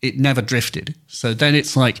 it never drifted. So then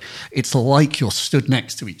it's like you're stood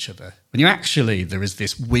next to each other. When you actually, there is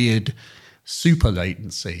this weird super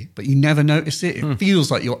latency, but you never notice it. It feels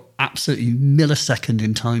like you're absolutely millisecond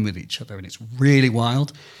in time with each other, and it's really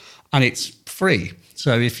wild, and it's free.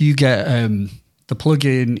 So if you get, the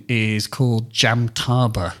plugin is called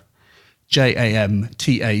Jamtaba,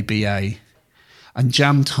 Jamtaba, and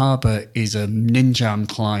Jamtaba is a Ninjam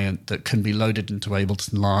client that can be loaded into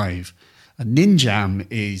Ableton Live. And Ninjam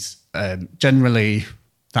is generally,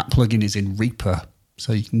 that plugin is in Reaper,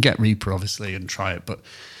 so you can get Reaper obviously and try it, but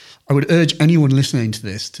I would urge anyone listening to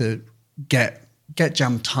this to get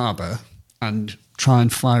Jamtaba and try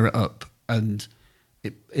and fire it up, and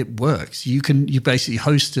it works. You basically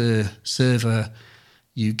host a server,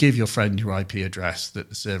 you give your friend your IP address that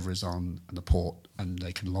the server is on and the port, and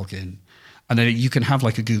they can log in, and then you can have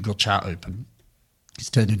like a Google chat open. It's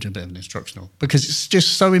turned into a bit of an instructional because it's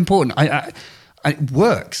just so important. It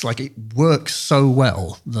works. Like, it works so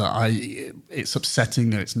well that it's upsetting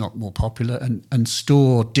that it's not more popular. And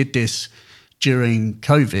Store did this during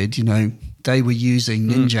COVID. They were using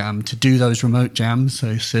Ninjam to do those remote jams.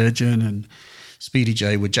 So Surgeon and Speedy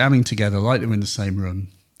J were jamming together like they were in the same room.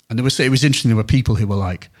 And it was interesting. There were people who were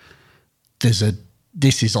like, there's a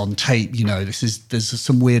this is on tape, there's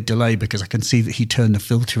some weird delay because I can see that he turned the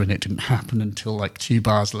filter and it didn't happen until like 2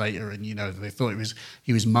 bars later. And, they thought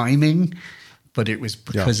he was miming, but it was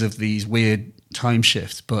because of these weird time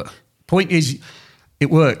shifts. But point is, it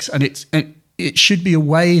works. And it should be a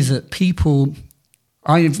way that people,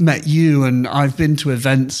 I've met you and I've been to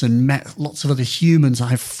events and met lots of other humans. I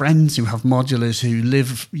have friends who have modulars who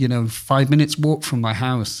live, 5 minutes walk from my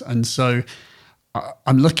house. And so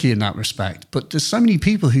I'm lucky in that respect, but there's so many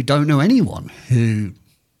people who don't know anyone who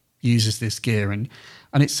uses this gear, and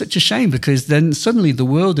it's such a shame because then suddenly the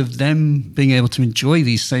world of them being able to enjoy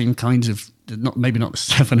these same kinds of maybe not the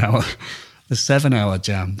 7 hour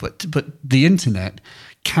jam, but the internet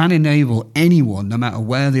can enable anyone, no matter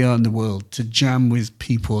where they are in the world, to jam with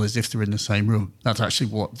people as if they're in the same room. That's actually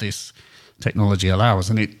what this technology allows,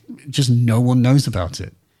 and it just no one knows about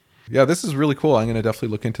it. Yeah, this is really cool. I'm going to definitely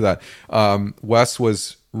look into that. Wes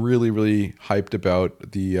was really, really hyped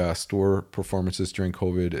about the store performances during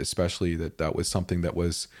COVID, especially that was something that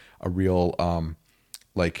was a real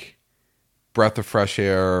breath of fresh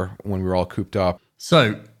air when we were all cooped up.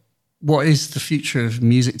 So what is the future of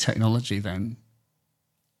music technology then?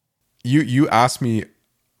 You asked me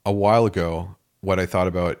a while ago what I thought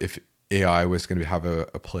about if AI was going to have a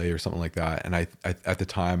play or something like that. And I at the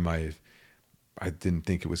time, I didn't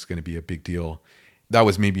think it was going to be a big deal. That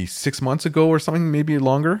was maybe 6 months ago or something, maybe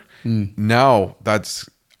longer. Now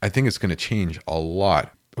I think it's going to change a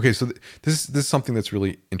lot. Okay, so this is something that's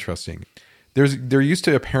really interesting. There used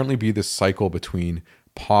to apparently be this cycle between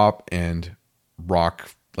pop and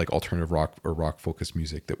rock, like alternative rock or rock focused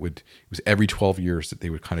music it was every 12 years that they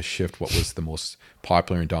would kind of shift what was the most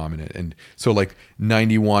popular and dominant. And so like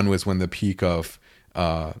 91 was when the peak of,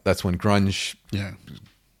 that's when grunge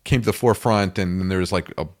came to the forefront, and then there was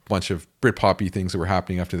like a bunch of Britpop-y things that were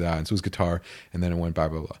happening after that, and so it was guitar, and then it went blah,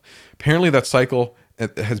 blah, blah. Apparently that cycle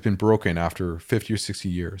has been broken after 50 or 60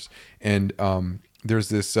 years. And there's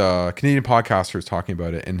this Canadian podcaster who's talking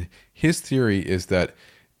about it, and his theory is that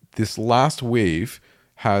this last wave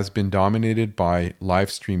has been dominated by live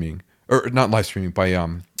streaming, or not live streaming, by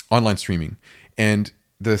online streaming. And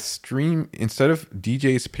the stream, instead of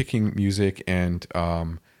DJs picking music and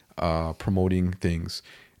promoting things,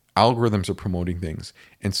 algorithms are promoting things.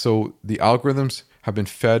 And so the algorithms have been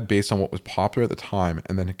fed based on what was popular at the time,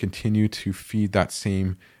 and then continue to feed that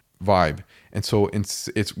same vibe. And so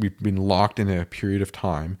we've been locked in a period of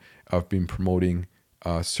time of being promoting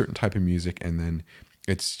a certain type of music, and then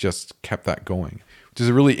it's just kept that going, which is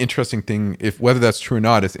a really interesting thing. Whether that's true or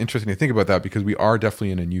not, it's interesting to think about that, because we are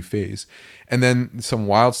definitely in a new phase. And then some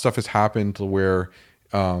wild stuff has happened where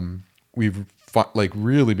we've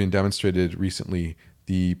really been demonstrated recently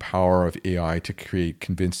the power of AI to create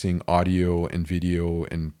convincing audio and video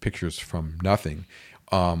and pictures from nothing.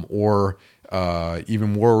 Or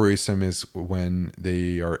even more worrisome is when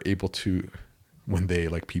they are able to, when they,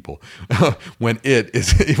 like people, when it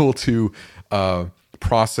is able to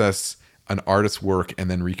process an artist's work and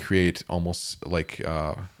then recreate almost like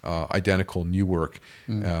identical new work.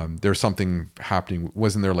 There's something happening.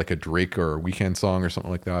 Wasn't there like a Drake or a Weeknd song or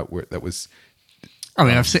something like that where that was... I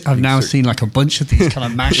mean, I've now seen like a bunch of these kind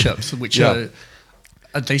of mashups, which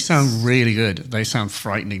they sound really good. They sound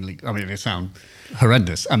frighteningly. I mean, they sound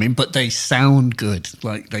horrendous. I mean, but they sound good.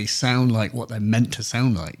 Like they sound like what they're meant to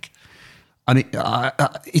sound like. I mean,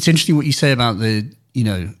 it's interesting what you say about the,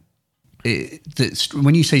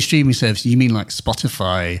 when you say streaming service, you mean like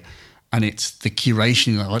Spotify, and it's the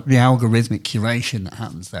curation, like the algorithmic curation that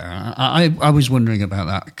happens there. I was wondering about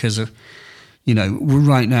that because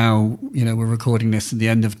right now, we're recording this at the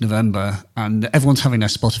end of November, and everyone's having their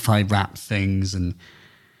Spotify Wrapped things. And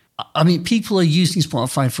I mean, people are using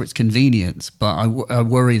Spotify for its convenience, but I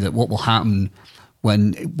worry that what will happen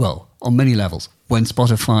on many levels, when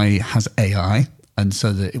Spotify has AI, and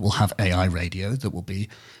so that it will have AI radio that will be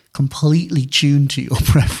completely tuned to your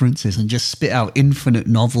preferences and just spit out infinite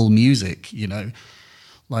novel music,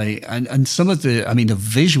 Like, and some of the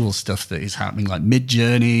visual stuff that is happening, like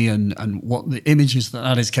Mid-Journey and what the images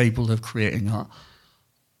that is capable of creating are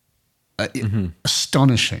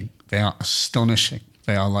astonishing. They are astonishing.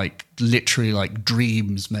 They are like literally like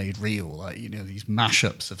dreams made real, like, these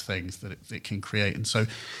mashups of things that it can create. And so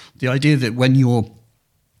the idea that when you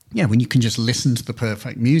can just listen to the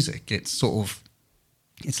perfect music, it's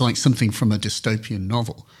like something from a dystopian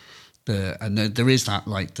novel. There is that,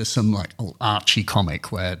 like, there's some like old Archie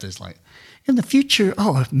comic where there's like, in the future,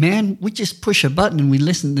 oh man, we just push a button and we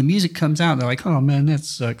listen, the music comes out. They're like, oh man, that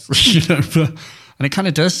sucks. And it kind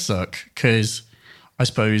of does suck, because I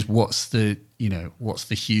suppose what's the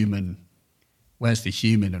human, where's the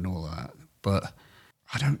human and all of that? But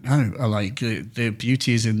I don't know. Like the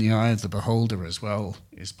beauty is in the eye of the beholder as well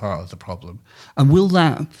is part of the problem. And will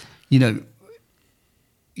that,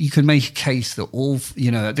 you can make a case that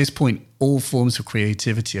at this point, all forms of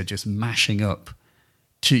creativity are just mashing up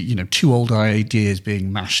to, two old ideas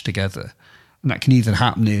being mashed together. And that can either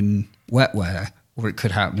happen in wetware or it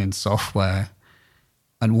could happen in software.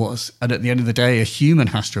 And at the end of the day, a human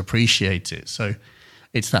has to appreciate it. So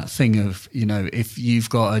it's that thing of, if you've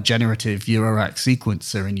got a generative Eurorack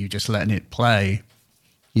sequencer and you're just letting it play,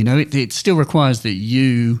 it still requires that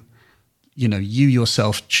you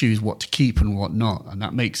yourself choose what to keep and what not. And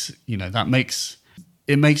that makes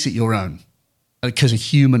it your own, because a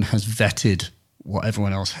human has vetted what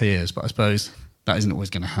everyone else hears. But I suppose that isn't always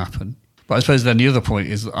going to happen. But I suppose then the other point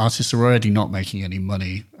is that artists are already not making any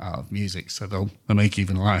money out of music, so they'll make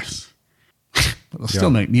even less. But they'll still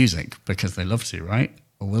make music because they love to, right?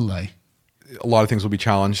 Or will they? A lot of things will be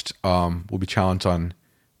challenged. We'll be challenged on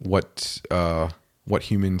what the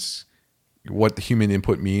human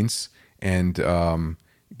input means, and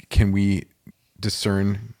can we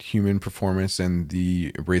discern human performance and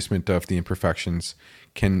the embracement of the imperfections?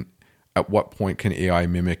 At what point can AI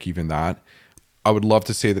mimic even that? I would love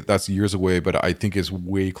to say that that's years away, but I think it's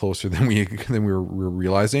way closer than we were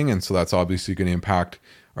realizing, and so that's obviously going to impact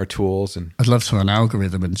our tools. And I'd love to have an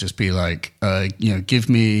algorithm and just be like, give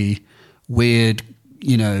me weird,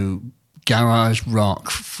 garage rock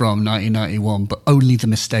from 1991, but only the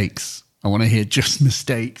mistakes. I want to hear just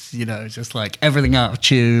mistakes, just like everything out of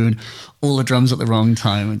tune, all the drums at the wrong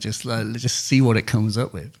time, and just see what it comes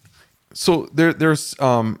up with. So there's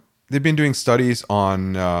they've been doing studies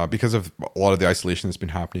on, because of a lot of the isolation that's been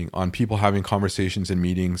happening, on people having conversations and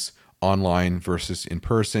meetings online versus in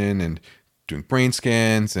person, and doing brain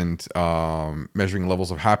scans and measuring levels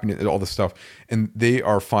of happiness and all this stuff. And they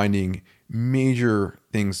are finding major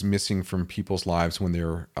things missing from people's lives when they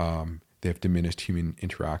have diminished human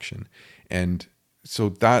interaction. And so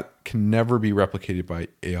that can never be replicated by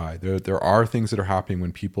AI. There are things that are happening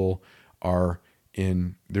when people are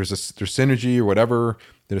there's synergy or whatever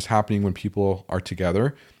that is happening when people are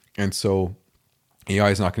together. And so AI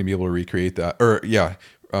is not going to be able to recreate that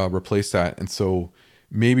replace that. And so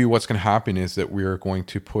maybe what's going to happen is that we're going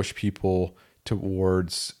to push people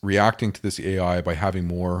towards reacting to this AI by having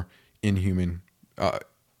more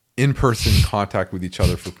in-person contact with each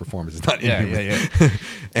other for performance. It's not inhuman. Yeah.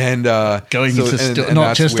 And going to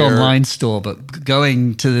not just online store, but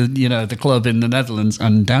going to the club in the Netherlands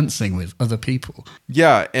and dancing with other people.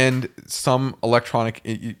 Yeah, and some electronic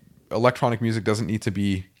music doesn't need to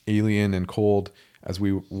be alien and cold, as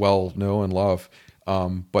we well know and love.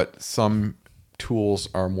 But some tools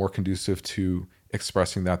are more conducive to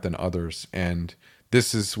expressing that than others. And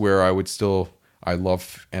this is where I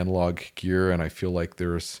love analog gear, and I feel like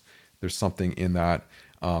there's something in that.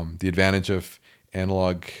 The advantage of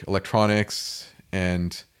analog electronics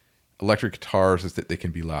and electric guitars is that they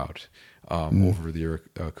can be loud over their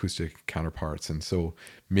acoustic counterparts. And so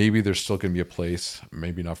maybe there's still going to be a place,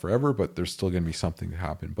 maybe not forever, but there's still going to be something to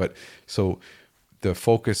happen. But so the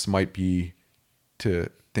focus might be to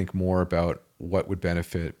think more about what would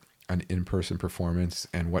benefit an in-person performance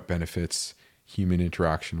and what benefits human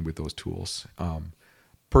interaction with those tools.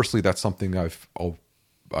 Personally, that's something I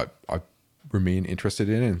remain interested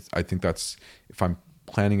in, and I think that's, if I'm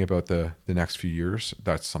planning about the next few years,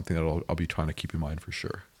 that's something that I'll be trying to keep in mind for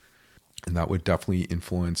sure. And that would definitely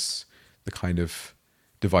influence the kind of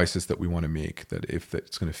devices that we want to make, that if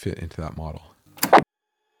it's going to fit into that model.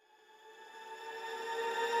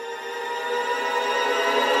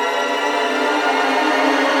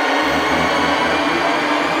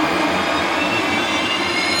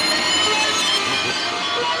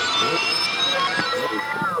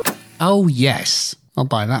 Oh, yes. I'll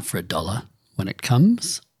buy that for $1 when it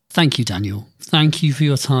comes. Thank you, Daniel. Thank you for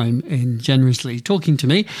your time in generously talking to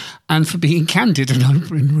me and for being candid and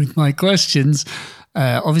open with my questions.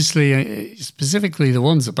 Obviously, specifically the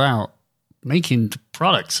ones about making the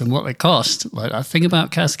products and what they cost. Like I think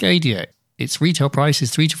about Cascadia, its retail price is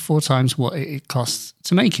 3 to 4 times what it costs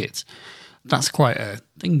to make it. That's quite a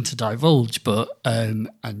thing to divulge, but and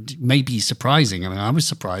maybe surprising. I mean, I was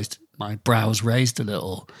surprised. My brows raised a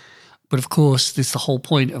little. But of course, this the whole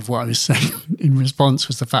point of what I was saying in response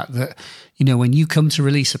was the fact that, when you come to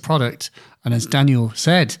release a product, and as Daniel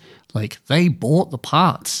said, like they bought the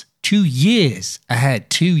parts 2 years ahead,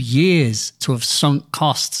 2 years to have sunk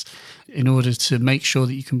costs in order to make sure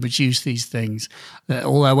that you can produce these things, that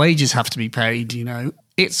all their wages have to be paid,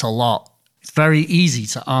 it's a lot. It's very easy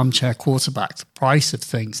to armchair quarterback the price of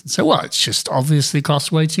things and say, well, it's just obviously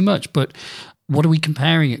costs way too much. But what are we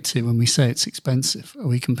comparing it to when we say it's expensive? Are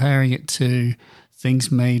we comparing it to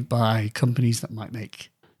things made by companies that might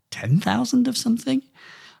make 10,000 of something.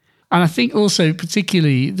 And I think also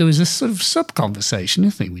particularly there was a sort of sub-conversation,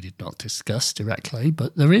 a thing we did not discuss directly,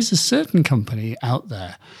 but there is a certain company out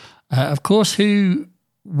there, of course, who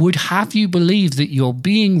would have you believe that you're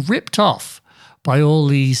being ripped off by all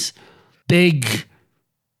these big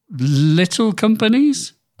little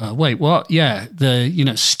companies. Wait, what? Yeah,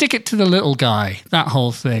 stick it to the little guy, that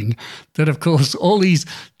whole thing. That, of course, all these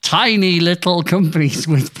tiny little companies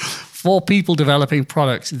with 4 people developing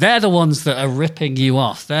products, they're the ones that are ripping you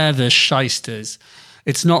off. They're the shysters.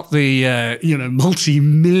 It's not the,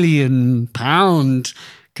 multi-million pound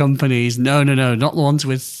companies. No, not the ones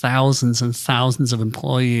with thousands and thousands of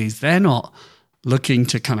employees. They're not looking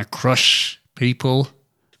to kind of crush people.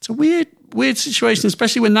 It's a weird situation,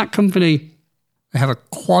 especially when that company, they have a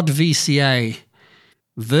quad VCA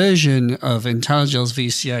version of Intelligel's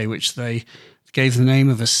VCA, which they gave the name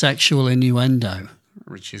of a sexual innuendo,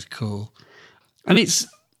 which is cool. And it's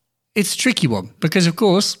a tricky one because, of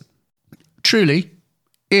course, truly,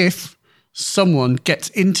 if someone gets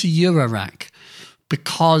into Eurorack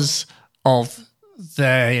because of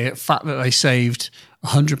the fact that they saved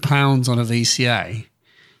 £100 on a VCA,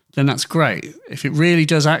 then that's great. If it really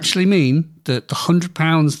does actually mean that the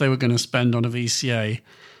 £100 they were going to spend on a VCA,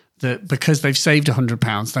 that because they've saved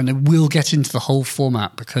 £100, then they will get into the whole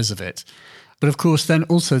format because of it. But of course, then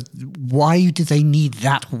also, why do they need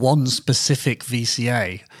that one specific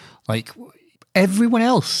VCA? Like, everyone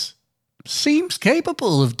else seems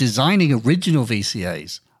capable of designing original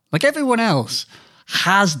VCAs. Like, everyone else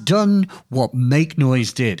has done what Make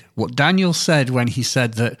Noise did. What Daniel said when he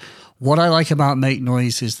said that what I like about Make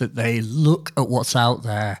Noise is that they look at what's out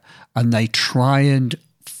there and they try and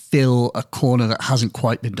fill a corner that hasn't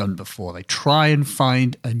quite been done before. They try and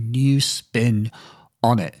find a new spin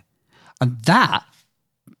on it. And that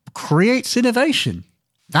creates innovation.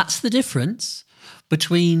 That's the difference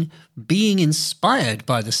between being inspired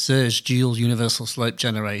by the Surge Dual Universal Slope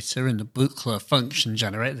Generator and the Buchla Function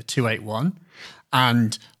Generator, the 281,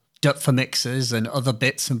 and Dupfer mixers and other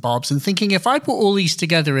bits and bobs, and thinking if I put all these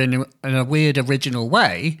together in a weird original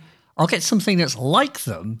way, I'll get something that's like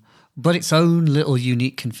them, but its own little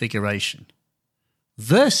unique configuration.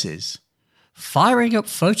 Versus firing up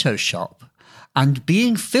Photoshop and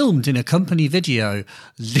being filmed in a company video,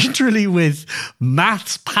 literally with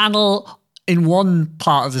maths panel in one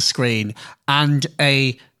part of the screen and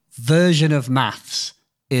a version of maths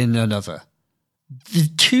in another. The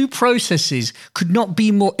two processes could not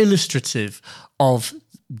be more illustrative of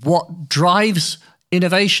what drives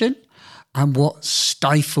innovation and what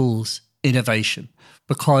stifles innovation,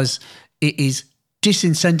 because it is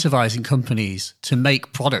disincentivizing companies to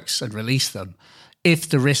make products and release them if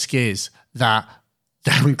the risk is that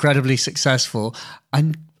they're incredibly successful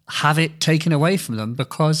and have it taken away from them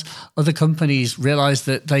because other companies realize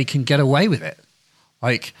that they can get away with it.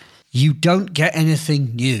 Like, you don't get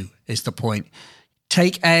anything new is the point.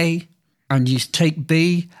 Take A and you take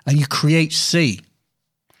B and you create C.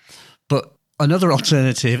 But another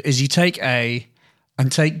alternative is you take A and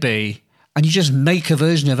take B and you just make a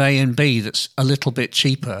version of A and B that's a little bit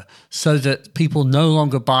cheaper so that people no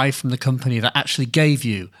longer buy from the company that actually gave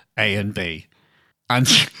you A and B. And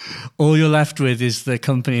all you're left with is the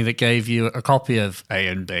company that gave you a copy of A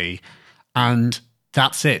and B. And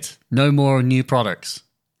that's it. No more new products.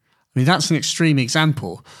 I mean, that's an extreme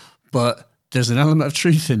example, but there's an element of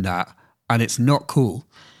truth in that, and it's not cool.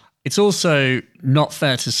 It's also not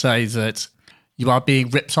fair to say that you are being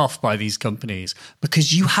ripped off by these companies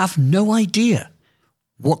because you have no idea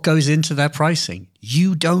what goes into their pricing.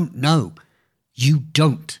 You don't know. You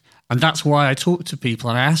don't. And that's why I talk to people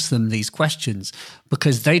and I ask them these questions,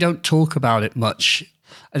 because they don't talk about it much.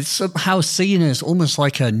 It's somehow seen as almost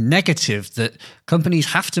like a negative that companies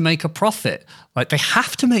have to make a profit. Like, they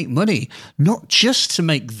have to make money, not just to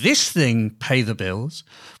make this thing pay the bills,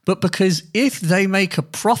 but because if they make a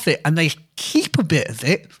profit and they keep a bit of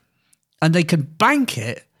it and they can bank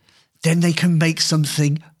it, then they can make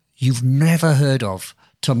something you've never heard of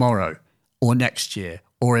tomorrow or next year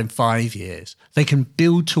or in 5 years. They can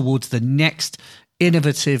build towards the next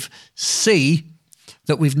innovative C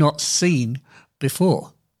that we've not seen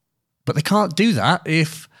before. But they can't do that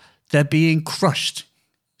if they're being crushed.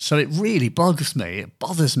 So it really bothers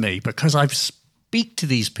me because I speak to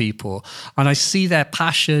these people and I see their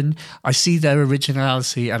passion, I see their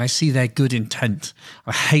originality, and I see their good intent.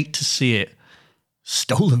 I hate to see it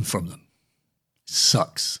stolen from them. It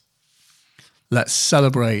sucks. Let's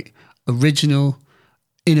celebrate original,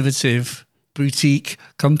 innovative, boutique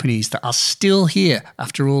companies that are still here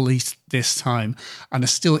after all this time and are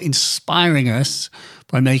still inspiring us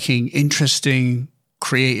by making interesting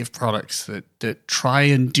creative products that try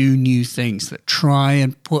and do new things, that try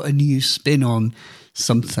and put a new spin on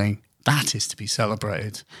something, that is to be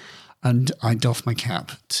celebrated. And I doff my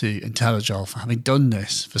cap to Intellijel for having done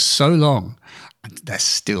this for so long, and they're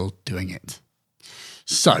still doing it.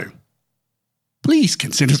 So, please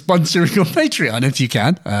consider sponsoring on Patreon if you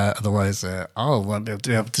can. Otherwise, I won't be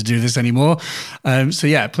able to do this anymore. So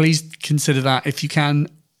yeah, please consider that if you can.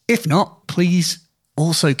 If not, please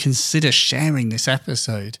also consider sharing this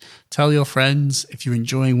episode. Tell your friends if you're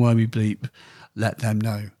enjoying Why We Bleep. Let them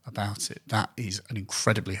know about it. That is an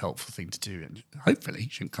incredibly helpful thing to do, and hopefully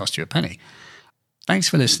shouldn't cost you a penny. Thanks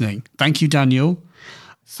for listening. Thank you, Daniel.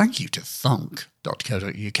 Thank you to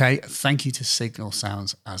thonk.co.uk. Thank you to Signal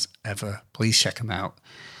Sounds as ever. Please check them out.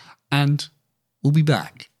 And we'll be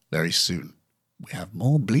back very soon. We have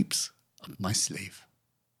more bleeps up my sleeve.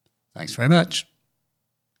 Thanks very much.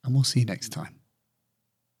 And we'll see you next time.